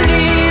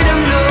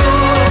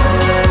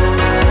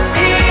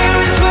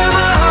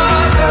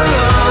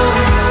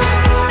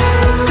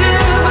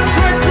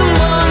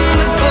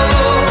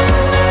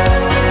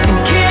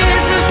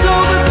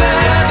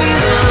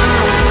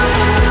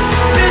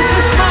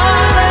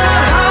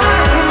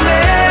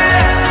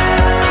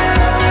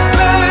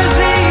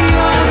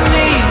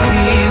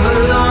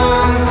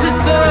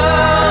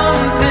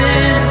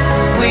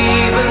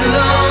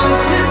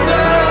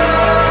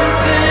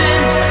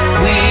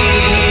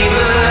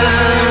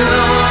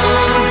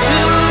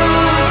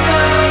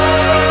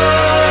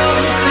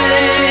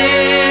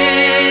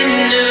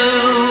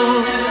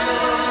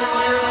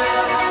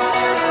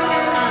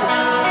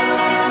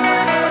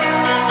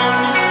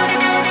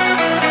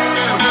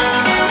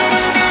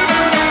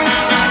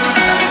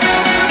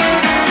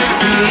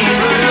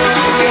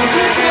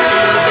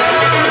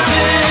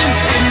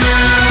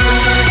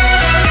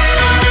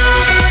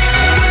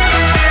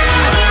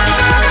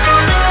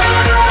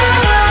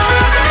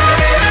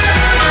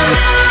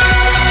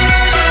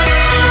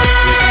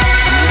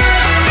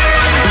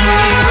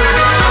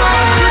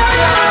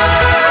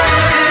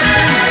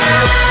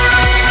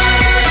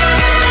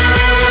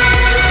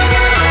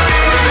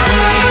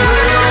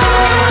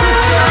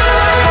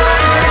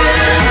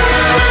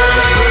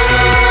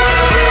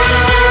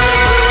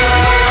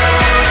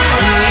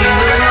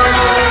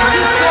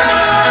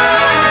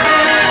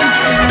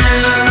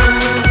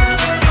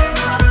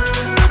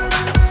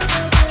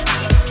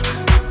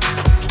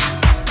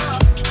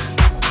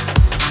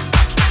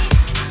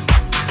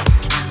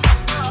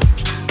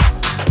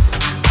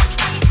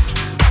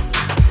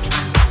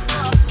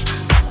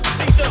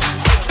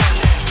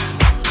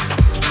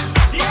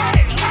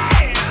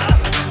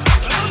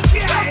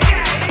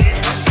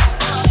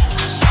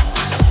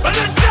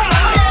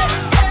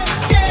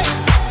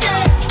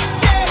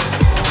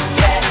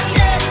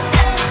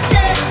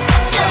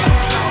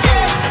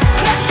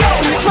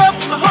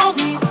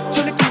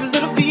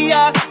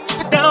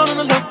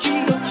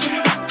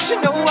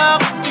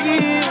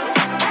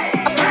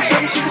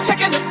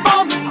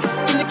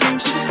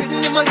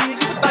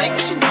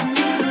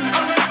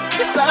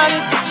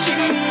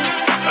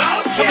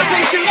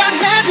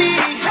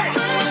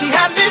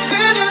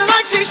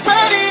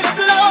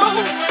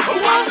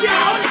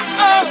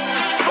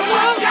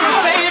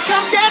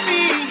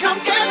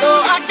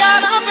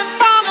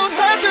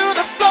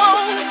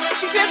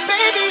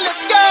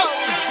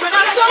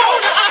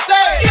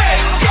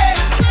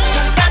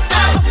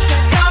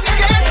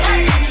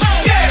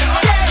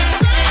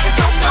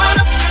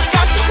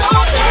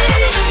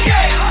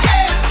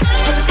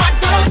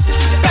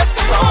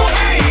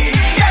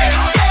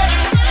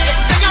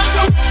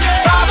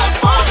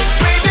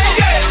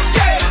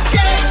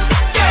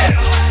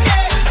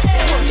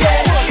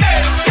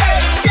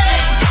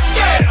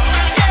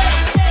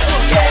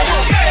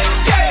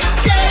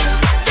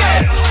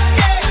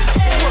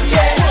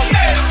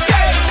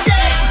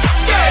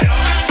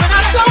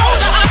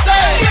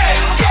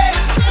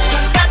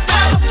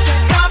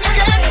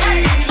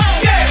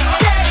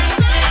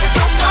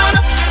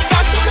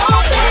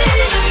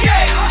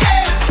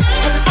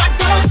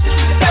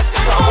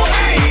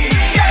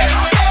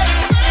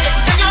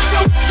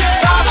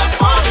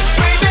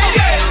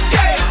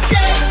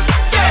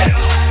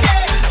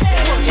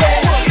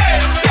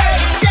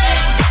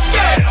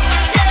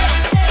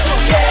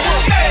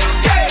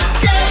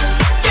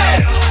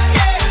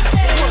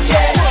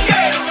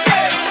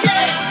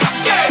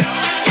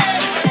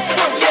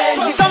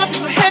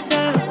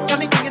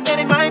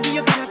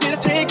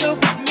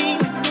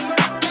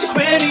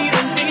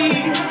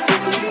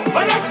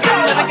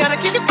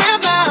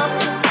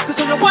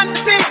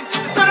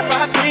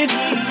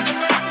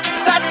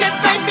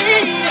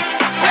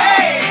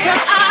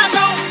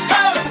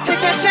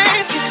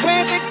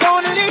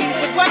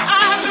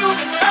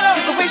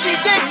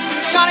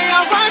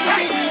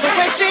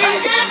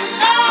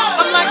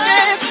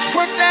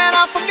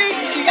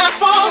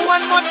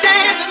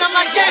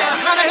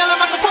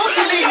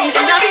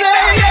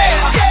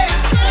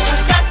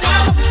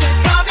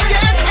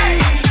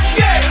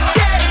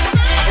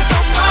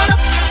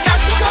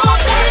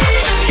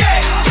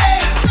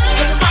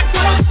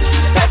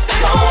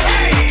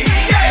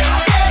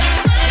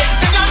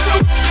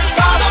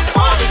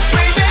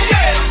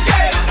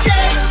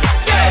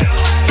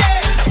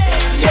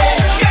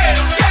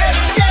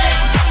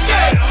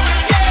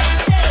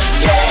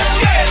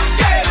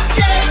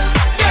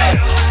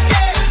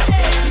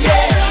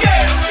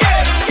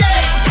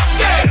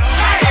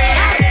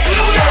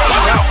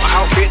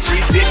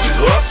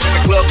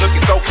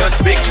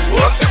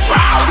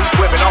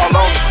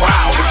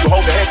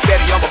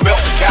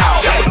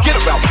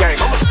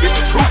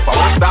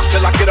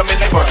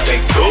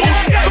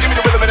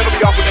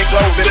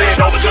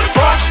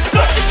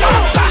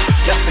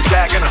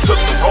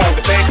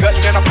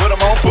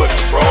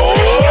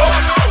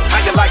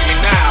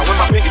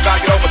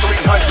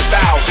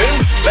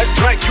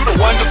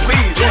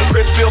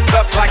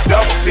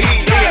be.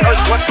 Me and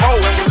us, what's more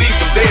when we leave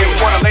them dead? We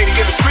want a lady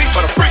in the street,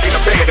 but a freak in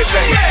the bed. They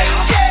say, yeah,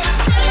 yeah.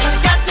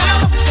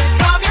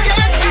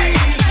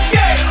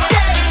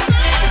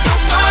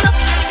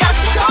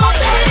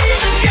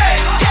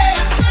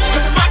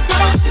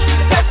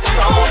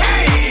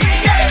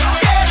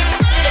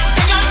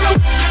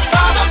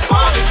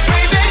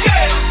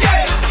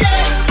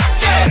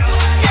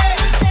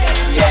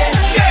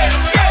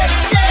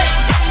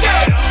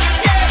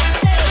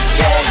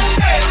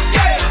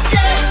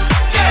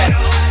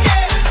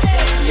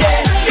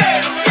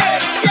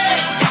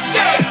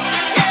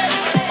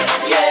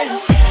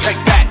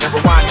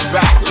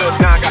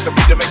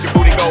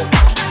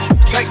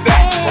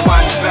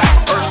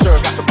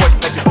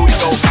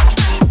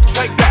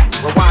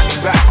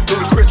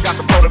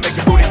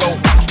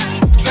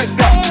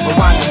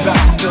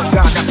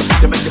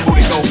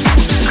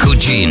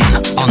 Kugene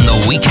on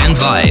the Weekend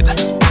Vibe.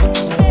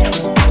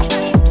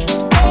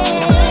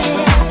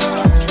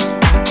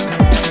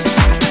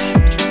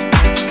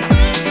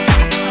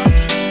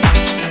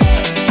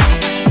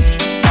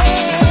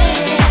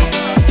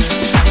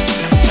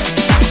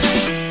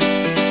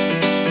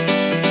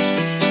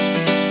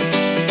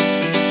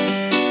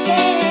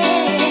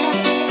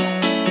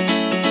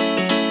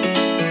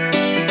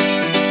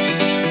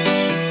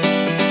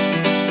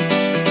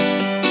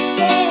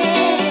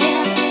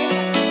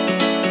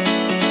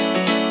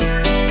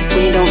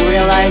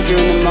 You're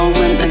in the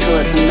moment until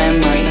it's a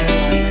memory.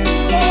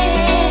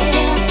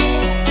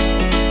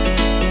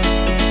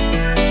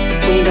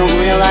 When you don't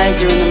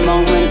realize you're in the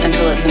moment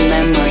until it's a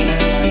memory.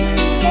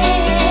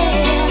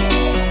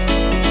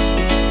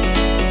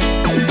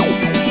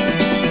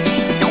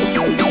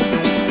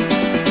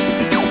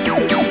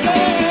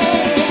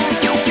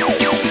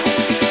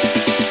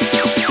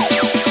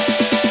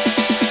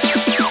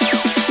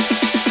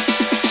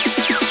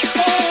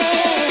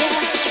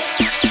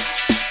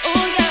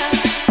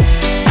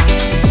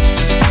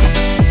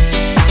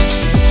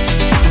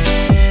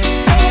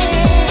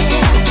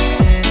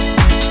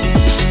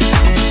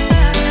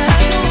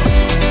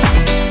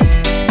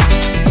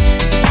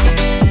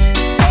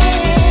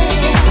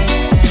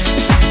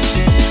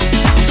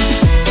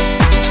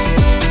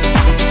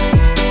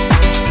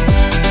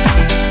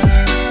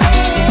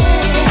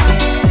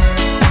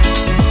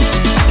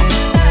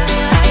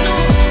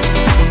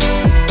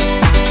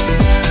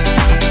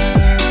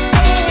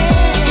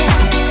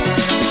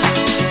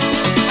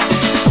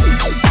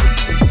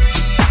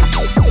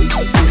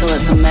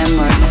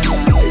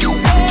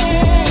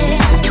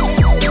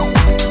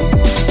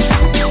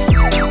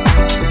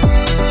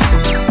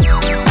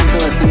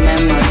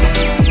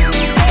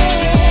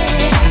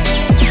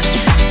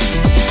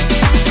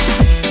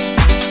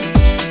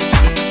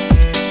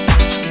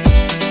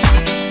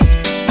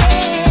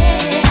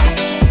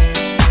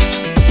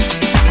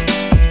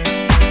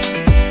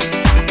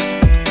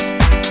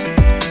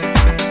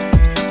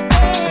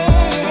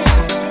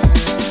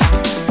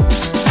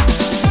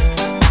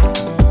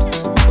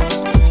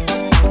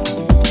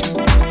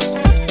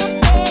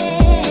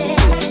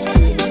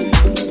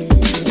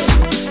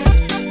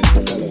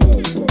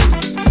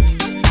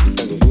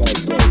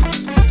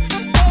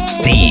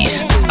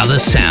 The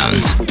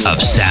sounds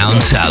of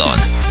Sound Salon.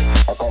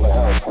 I call it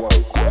housework,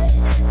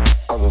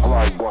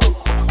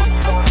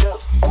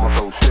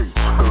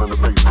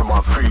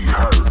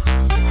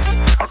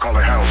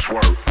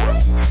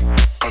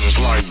 cause it's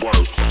light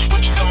work.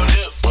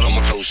 But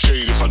I'ma throw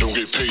shade if I don't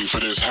get paid for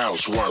this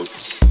housework.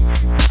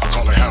 I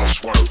call it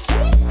housework,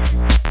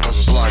 cause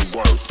it's light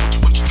work.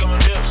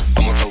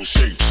 I'ma throw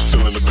shade,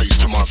 feeling the bass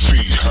till my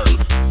feet hurt.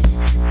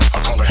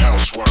 I call it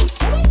housework,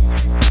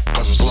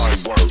 cause it's light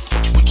work.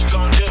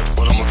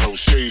 But I'ma throw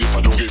shade if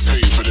I don't get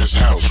paid for this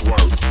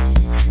housework.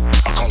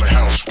 I call it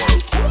housework,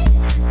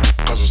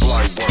 cause it's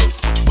light work.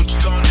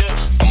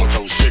 I'ma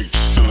throw shade,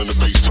 feeling the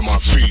bass till my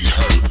feet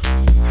hurt.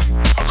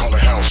 I call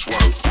it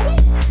housework,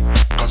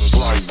 cause it's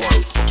light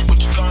work.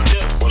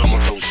 But I'ma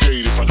throw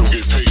shade if I don't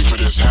get paid for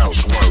this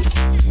housework.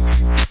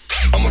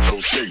 I'ma throw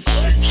shade,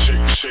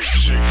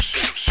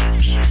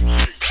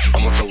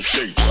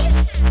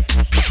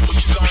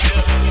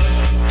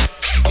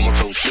 I'ma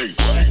throw shade, I'ma throw shade,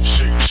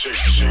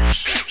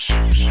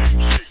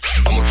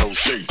 I'ma throw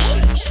shade.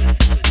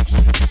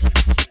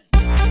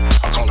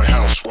 I call it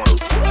housework,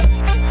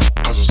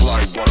 cause it's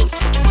light work.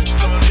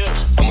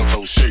 I'ma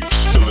throw shade,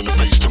 feeling the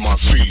bass till my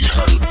feet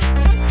hurt.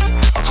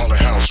 I call it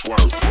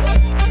housework,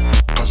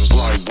 cause it's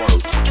light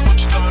work.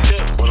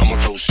 But I'ma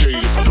throw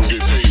shade if I don't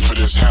get paid for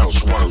this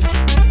housework.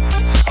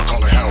 I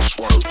call it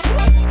housework,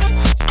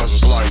 cause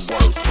it's light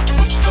work.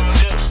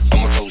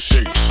 I'ma throw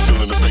shade,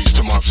 feeling the bass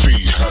till my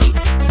feet hurt.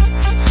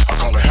 I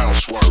call it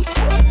housework,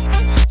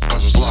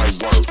 cause it's light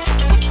work.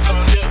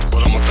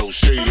 But I'ma throw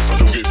shade if I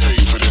don't get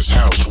paid for this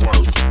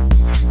housework.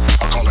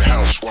 I call it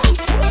housework,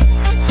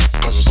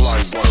 cause it's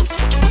light work.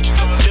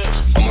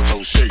 I'ma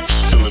throw shade,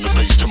 feeling the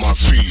bass till my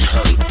feet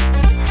hurt.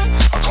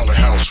 I call it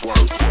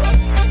housework,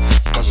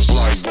 cause it's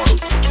light work.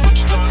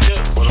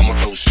 But I'ma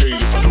throw shade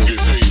if I don't get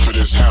paid for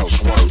this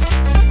housework.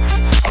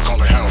 I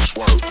call it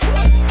housework,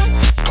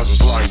 cause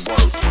it's light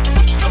work.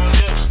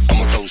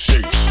 I'ma throw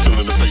shade,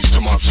 feeling the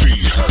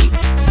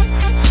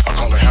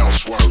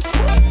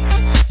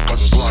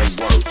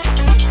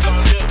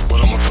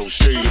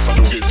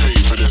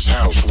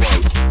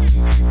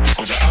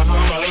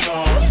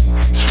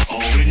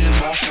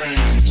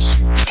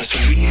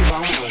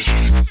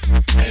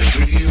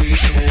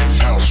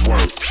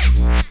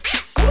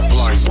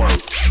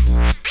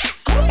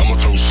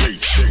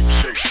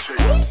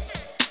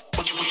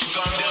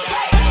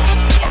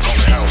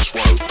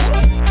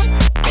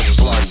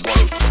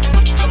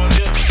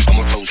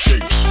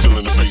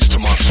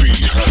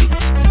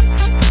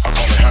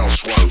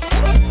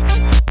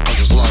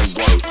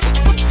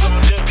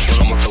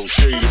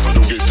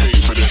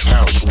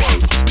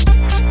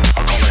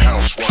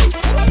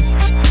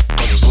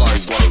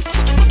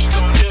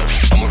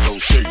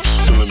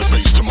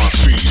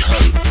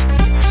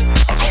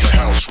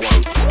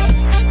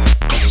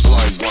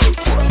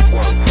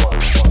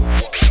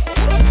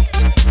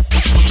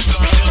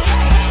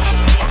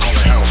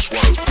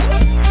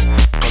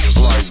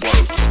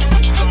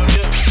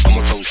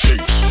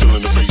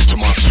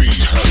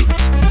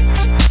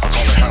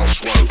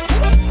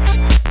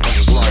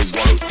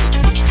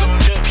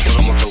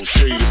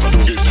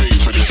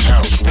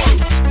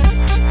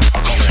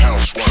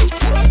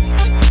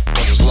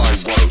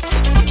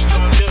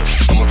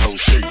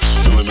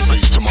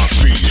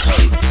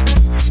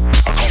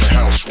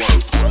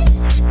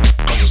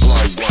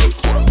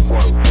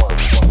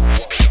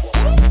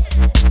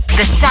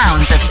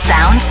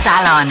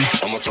Salon.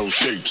 I'ma throw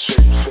shapes.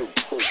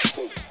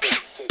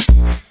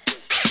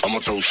 I'ma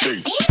throw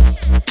shapes.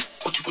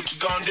 What you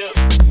gonna do?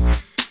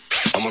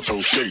 I'ma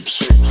throw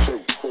shapes.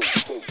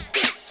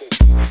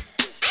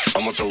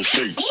 I'ma throw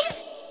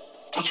shapes.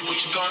 What you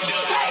gonna do?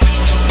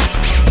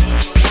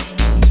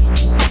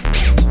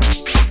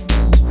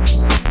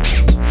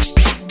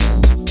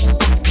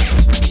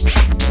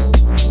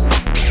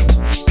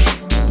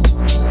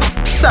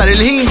 Sar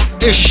il-ħin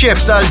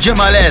ix-xef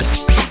tal-ġimgħa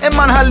lest.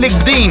 Imma nħallik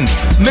din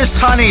Miss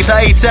Honey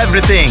ta' Eats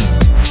Everything.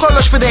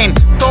 Kollox fidejn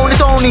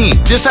Tony,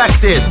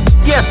 Defected,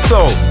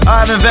 Tiesto,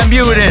 Armin van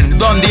Buren,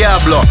 Don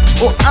Diablo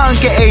u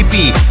anke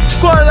AP.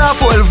 Kollha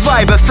fuq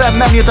il-Vibe FM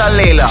menu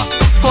tal-lejla.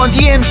 Kont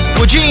jien,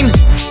 Kugene,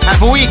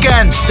 happy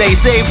weekend, stay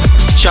safe,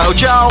 ciao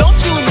ciao. Don't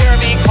you hear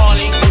me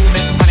calling you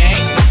Miss Honey?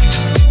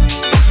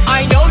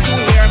 I know you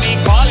hear me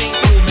calling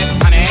you Miss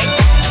Honey.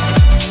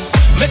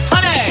 Miss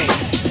Honey,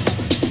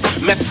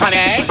 Miss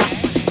Honey,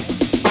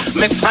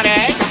 Miss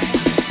Honey,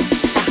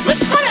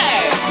 Miss Honey.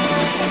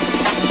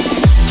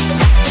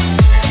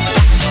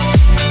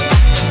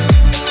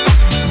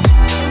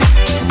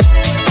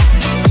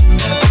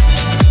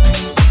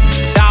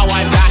 Now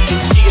I'm back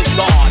and she is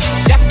gone.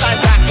 Yes, I'm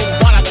back and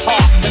wanna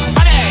talk. Miss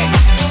Honey,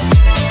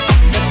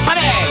 Miss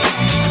Honey.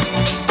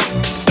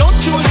 Don't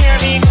you hear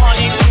me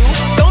calling you?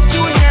 Don't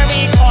you hear me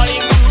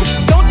calling you?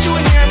 Don't you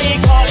hear me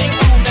calling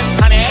you Miss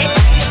Honey?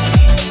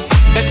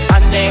 Miss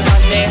Honey,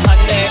 honey,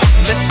 honey.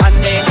 Miss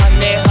Honey,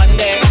 honey,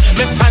 honey.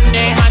 Miss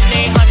Honey,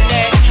 honey,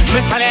 honey.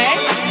 Miss Honey,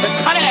 Miss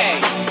Honey.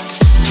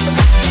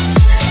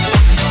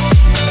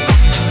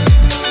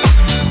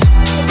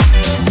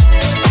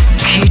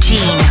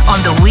 Kugene on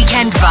the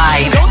Weekend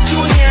Vibe. Don't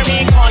you hear me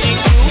calling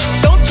you?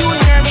 Don't you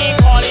hear me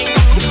calling you?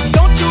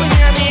 Don't you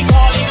hear me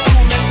calling you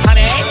Miss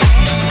Honey?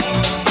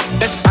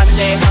 Miss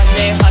Honey,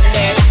 honey,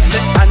 honey.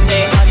 Miss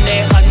Honey, honey,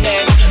 honey.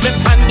 Miss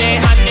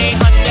Honey, honey,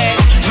 honey.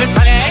 Miss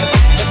Honey,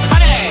 Miss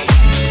Honey.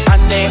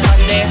 Honey,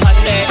 honey,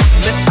 honey.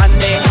 Miss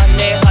Honey,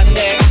 honey,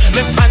 honey.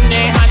 Miss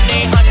Honey,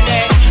 honey,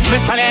 honey.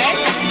 Miss Honey,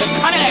 Miss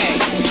Honey.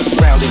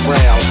 Round and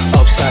round,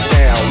 upside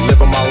down,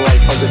 living my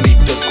life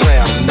underneath the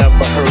ground.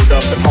 Never heard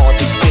of and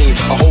hardly seen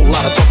a whole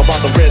lot of talk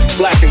about the red,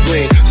 black, and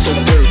green. So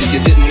dirty,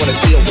 you didn't want to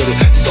deal with it.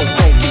 So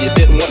funky, you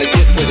didn't want to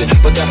get with it.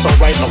 But that's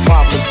alright, no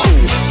problem,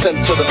 cool. Sent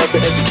to the other,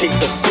 educate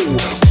the fool.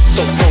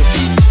 So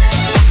funky,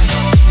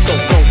 so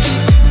funky,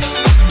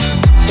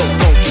 so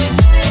funky.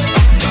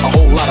 A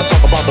whole lot of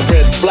talk about the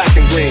red, black,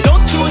 and green.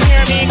 Don't you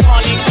hear me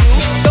calling you?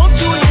 Don't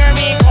you hear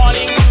me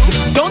calling you?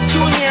 Don't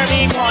you hear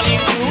me calling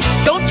you?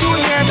 Don't you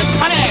hear me,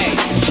 honey?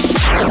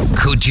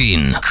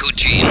 Kugene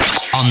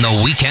on the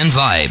Weekend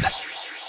Vibe.